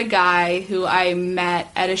was about a guy who I met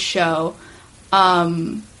at a show.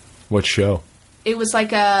 What show? It was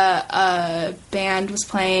like a band was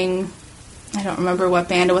playing. I don't remember what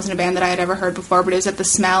band. It wasn't a band that I had ever heard before, but it was at the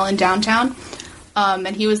Smell in downtown.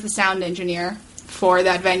 And he was the sound engineer for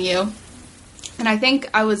that venue. And I think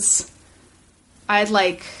I had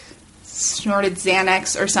like snorted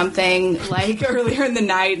Xanax or something like earlier in the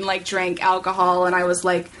night, and like drank alcohol, and I was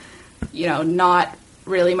like, not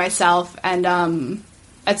really myself. And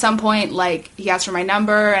at some point, like, he asked for my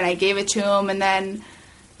number and I gave it to him, and then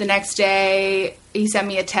the next day he sent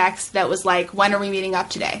me a text that was like, when are we meeting up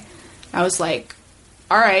today? I was like,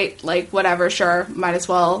 all right, like, whatever, sure, might as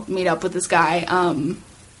well meet up with this guy.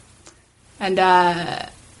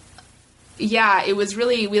 It was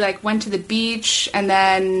really, we like went to the beach, and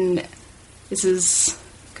then this is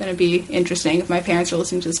going to be interesting if my parents are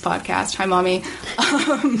listening to this podcast. Hi, Mommy.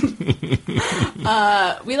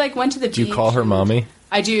 We went to the beach. Do you call her Mommy?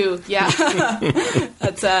 I do, yeah.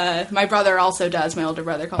 That's my brother also does. My older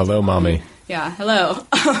brother calls Hello, her Mommy. Mommy. Yeah, hello.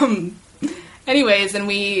 Anyways, and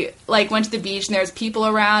we went to the beach and there was people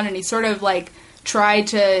around, and he sort of tried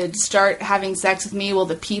to start having sex with me while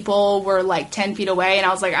the people were 10 feet away, and I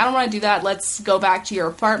was like, I don't want to do that. Let's go back to your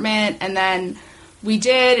apartment. And then we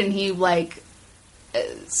did, and he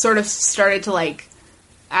sort of started to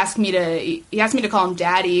ask me to call him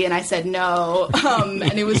Daddy, and I said no.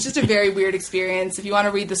 And it was just a very weird experience. If you want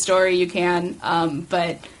to read the story, you can.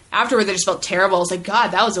 But afterwards, I just felt terrible. I was like, God,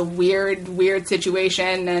 that was a weird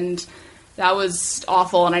situation, and that was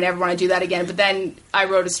awful, and I never want to do that again. But then I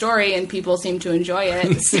wrote a story, and people seemed to enjoy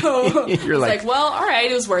it. So You're I was well, all right,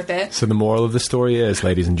 it was worth it. So the moral of the story is,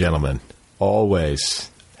 ladies and gentlemen, always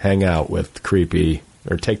hang out with creepy,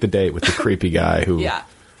 or take the date with the creepy guy who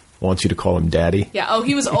wants you to call him Daddy. Yeah. Oh,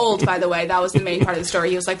 he was old, by the way. That was the main part of the story.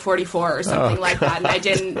 He was 44 or something like that, and I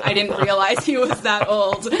didn't realize he was that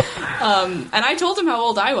old. And I told him how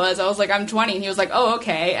old I was. I was like, I'm 20, and he was like, oh,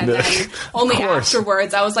 okay. And then only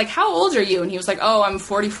afterwards, I was like, how old are you? And he was like, oh, I'm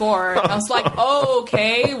 44. And I was like, oh,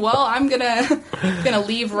 okay. Well, I'm gonna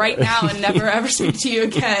leave right now and never ever speak to you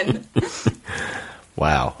again.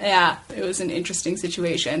 Wow. Yeah, it was an interesting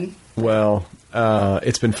situation. Well,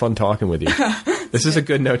 it's been fun talking with you. This is a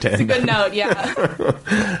good note to end. It's a good note, yeah.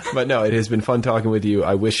 But no, it has been fun talking with you.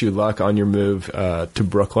 I wish you luck on your move to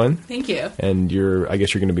Brooklyn. Thank you. And I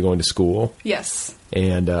guess you're going to be going to school. Yes.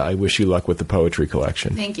 And I wish you luck with the poetry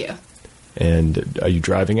collection. Thank you. And are you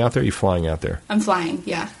driving out there? Or are you flying out there? I'm flying,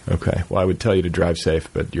 yeah. Okay. Well, I would tell you to drive safe,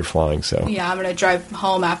 but you're flying, so. Yeah, I'm going to drive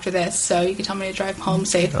home after this, so you can tell me to drive home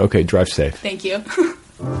safe. Okay, drive safe. Thank you.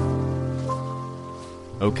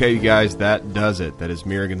 Okay, you guys, that does it. That is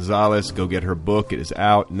Mira Gonzalez. Go get her book. It is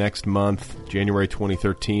out next month, January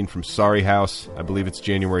 2013, from Sorry House. I believe it's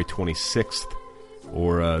January 26th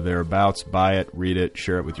or thereabouts. Buy it, read it,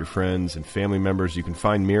 share it with your friends and family members. You can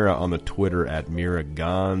find Mira on the Twitter at Mira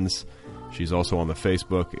Gons. She's also on the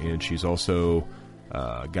Facebook, and she's also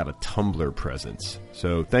got a Tumblr presence.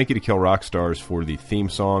 So thank you to Kill Rock Stars for the theme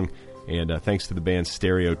song. And thanks to the band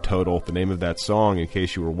Stereo Total. The name of that song, in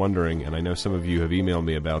case you were wondering, and I know some of you have emailed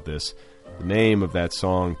me about this, the name of that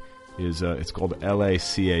song is it's called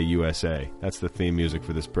LACAUSA. That's the theme music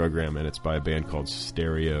for this program, and it's by a band called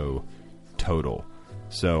Stereo Total.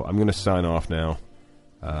 So I'm going to sign off now.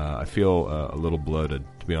 I feel a little bloated,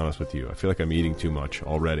 to be honest with you. I feel like I'm eating too much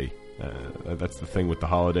already. That's the thing with the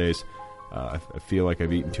holidays. I feel like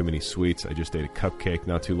I've eaten too many sweets. I just ate a cupcake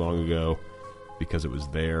not too long ago because it was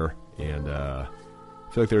there. And I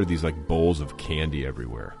feel like there are these bowls of candy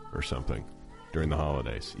everywhere or something during the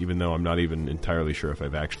holidays, even though I'm not even entirely sure if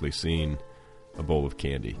I've actually seen a bowl of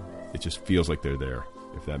candy. It just feels like they're there,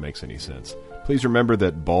 if that makes any sense. Please remember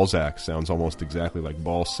that Balzac sounds almost exactly like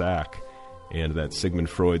ball sack, and that Sigmund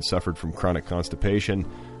Freud suffered from chronic constipation.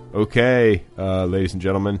 Okay, ladies and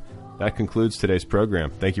gentlemen, that concludes today's program.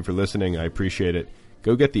 Thank you for listening. I appreciate it.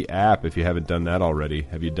 Go get the app if you haven't done that already.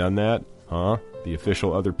 Have you done that? Huh? The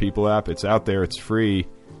official Other People app. It's out there. It's free.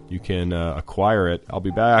 You can acquire it. I'll be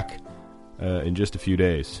back in just a few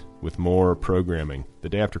days with more programming. The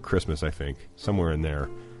day after Christmas, I think. Somewhere in there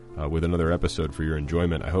with another episode for your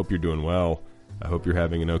enjoyment. I hope you're doing well. I hope you're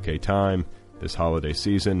having an okay time this holiday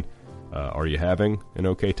season. Are you having an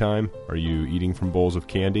okay time? Are you eating from bowls of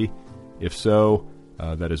candy? If so,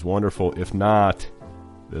 that is wonderful. If not,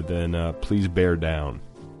 then please bear down.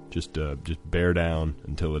 Just bear down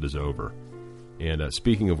until it is over. And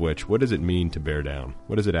speaking of which, what does it mean to bear down?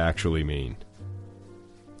 What does it actually mean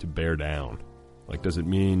to bear down? Does it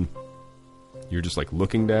mean you're just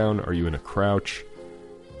looking down? Are you in a crouch?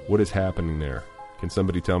 What is happening there? Can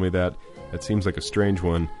somebody tell me that? That seems like a strange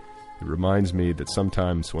one. It reminds me that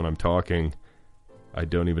sometimes when I'm talking, I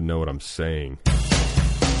don't even know what I'm saying.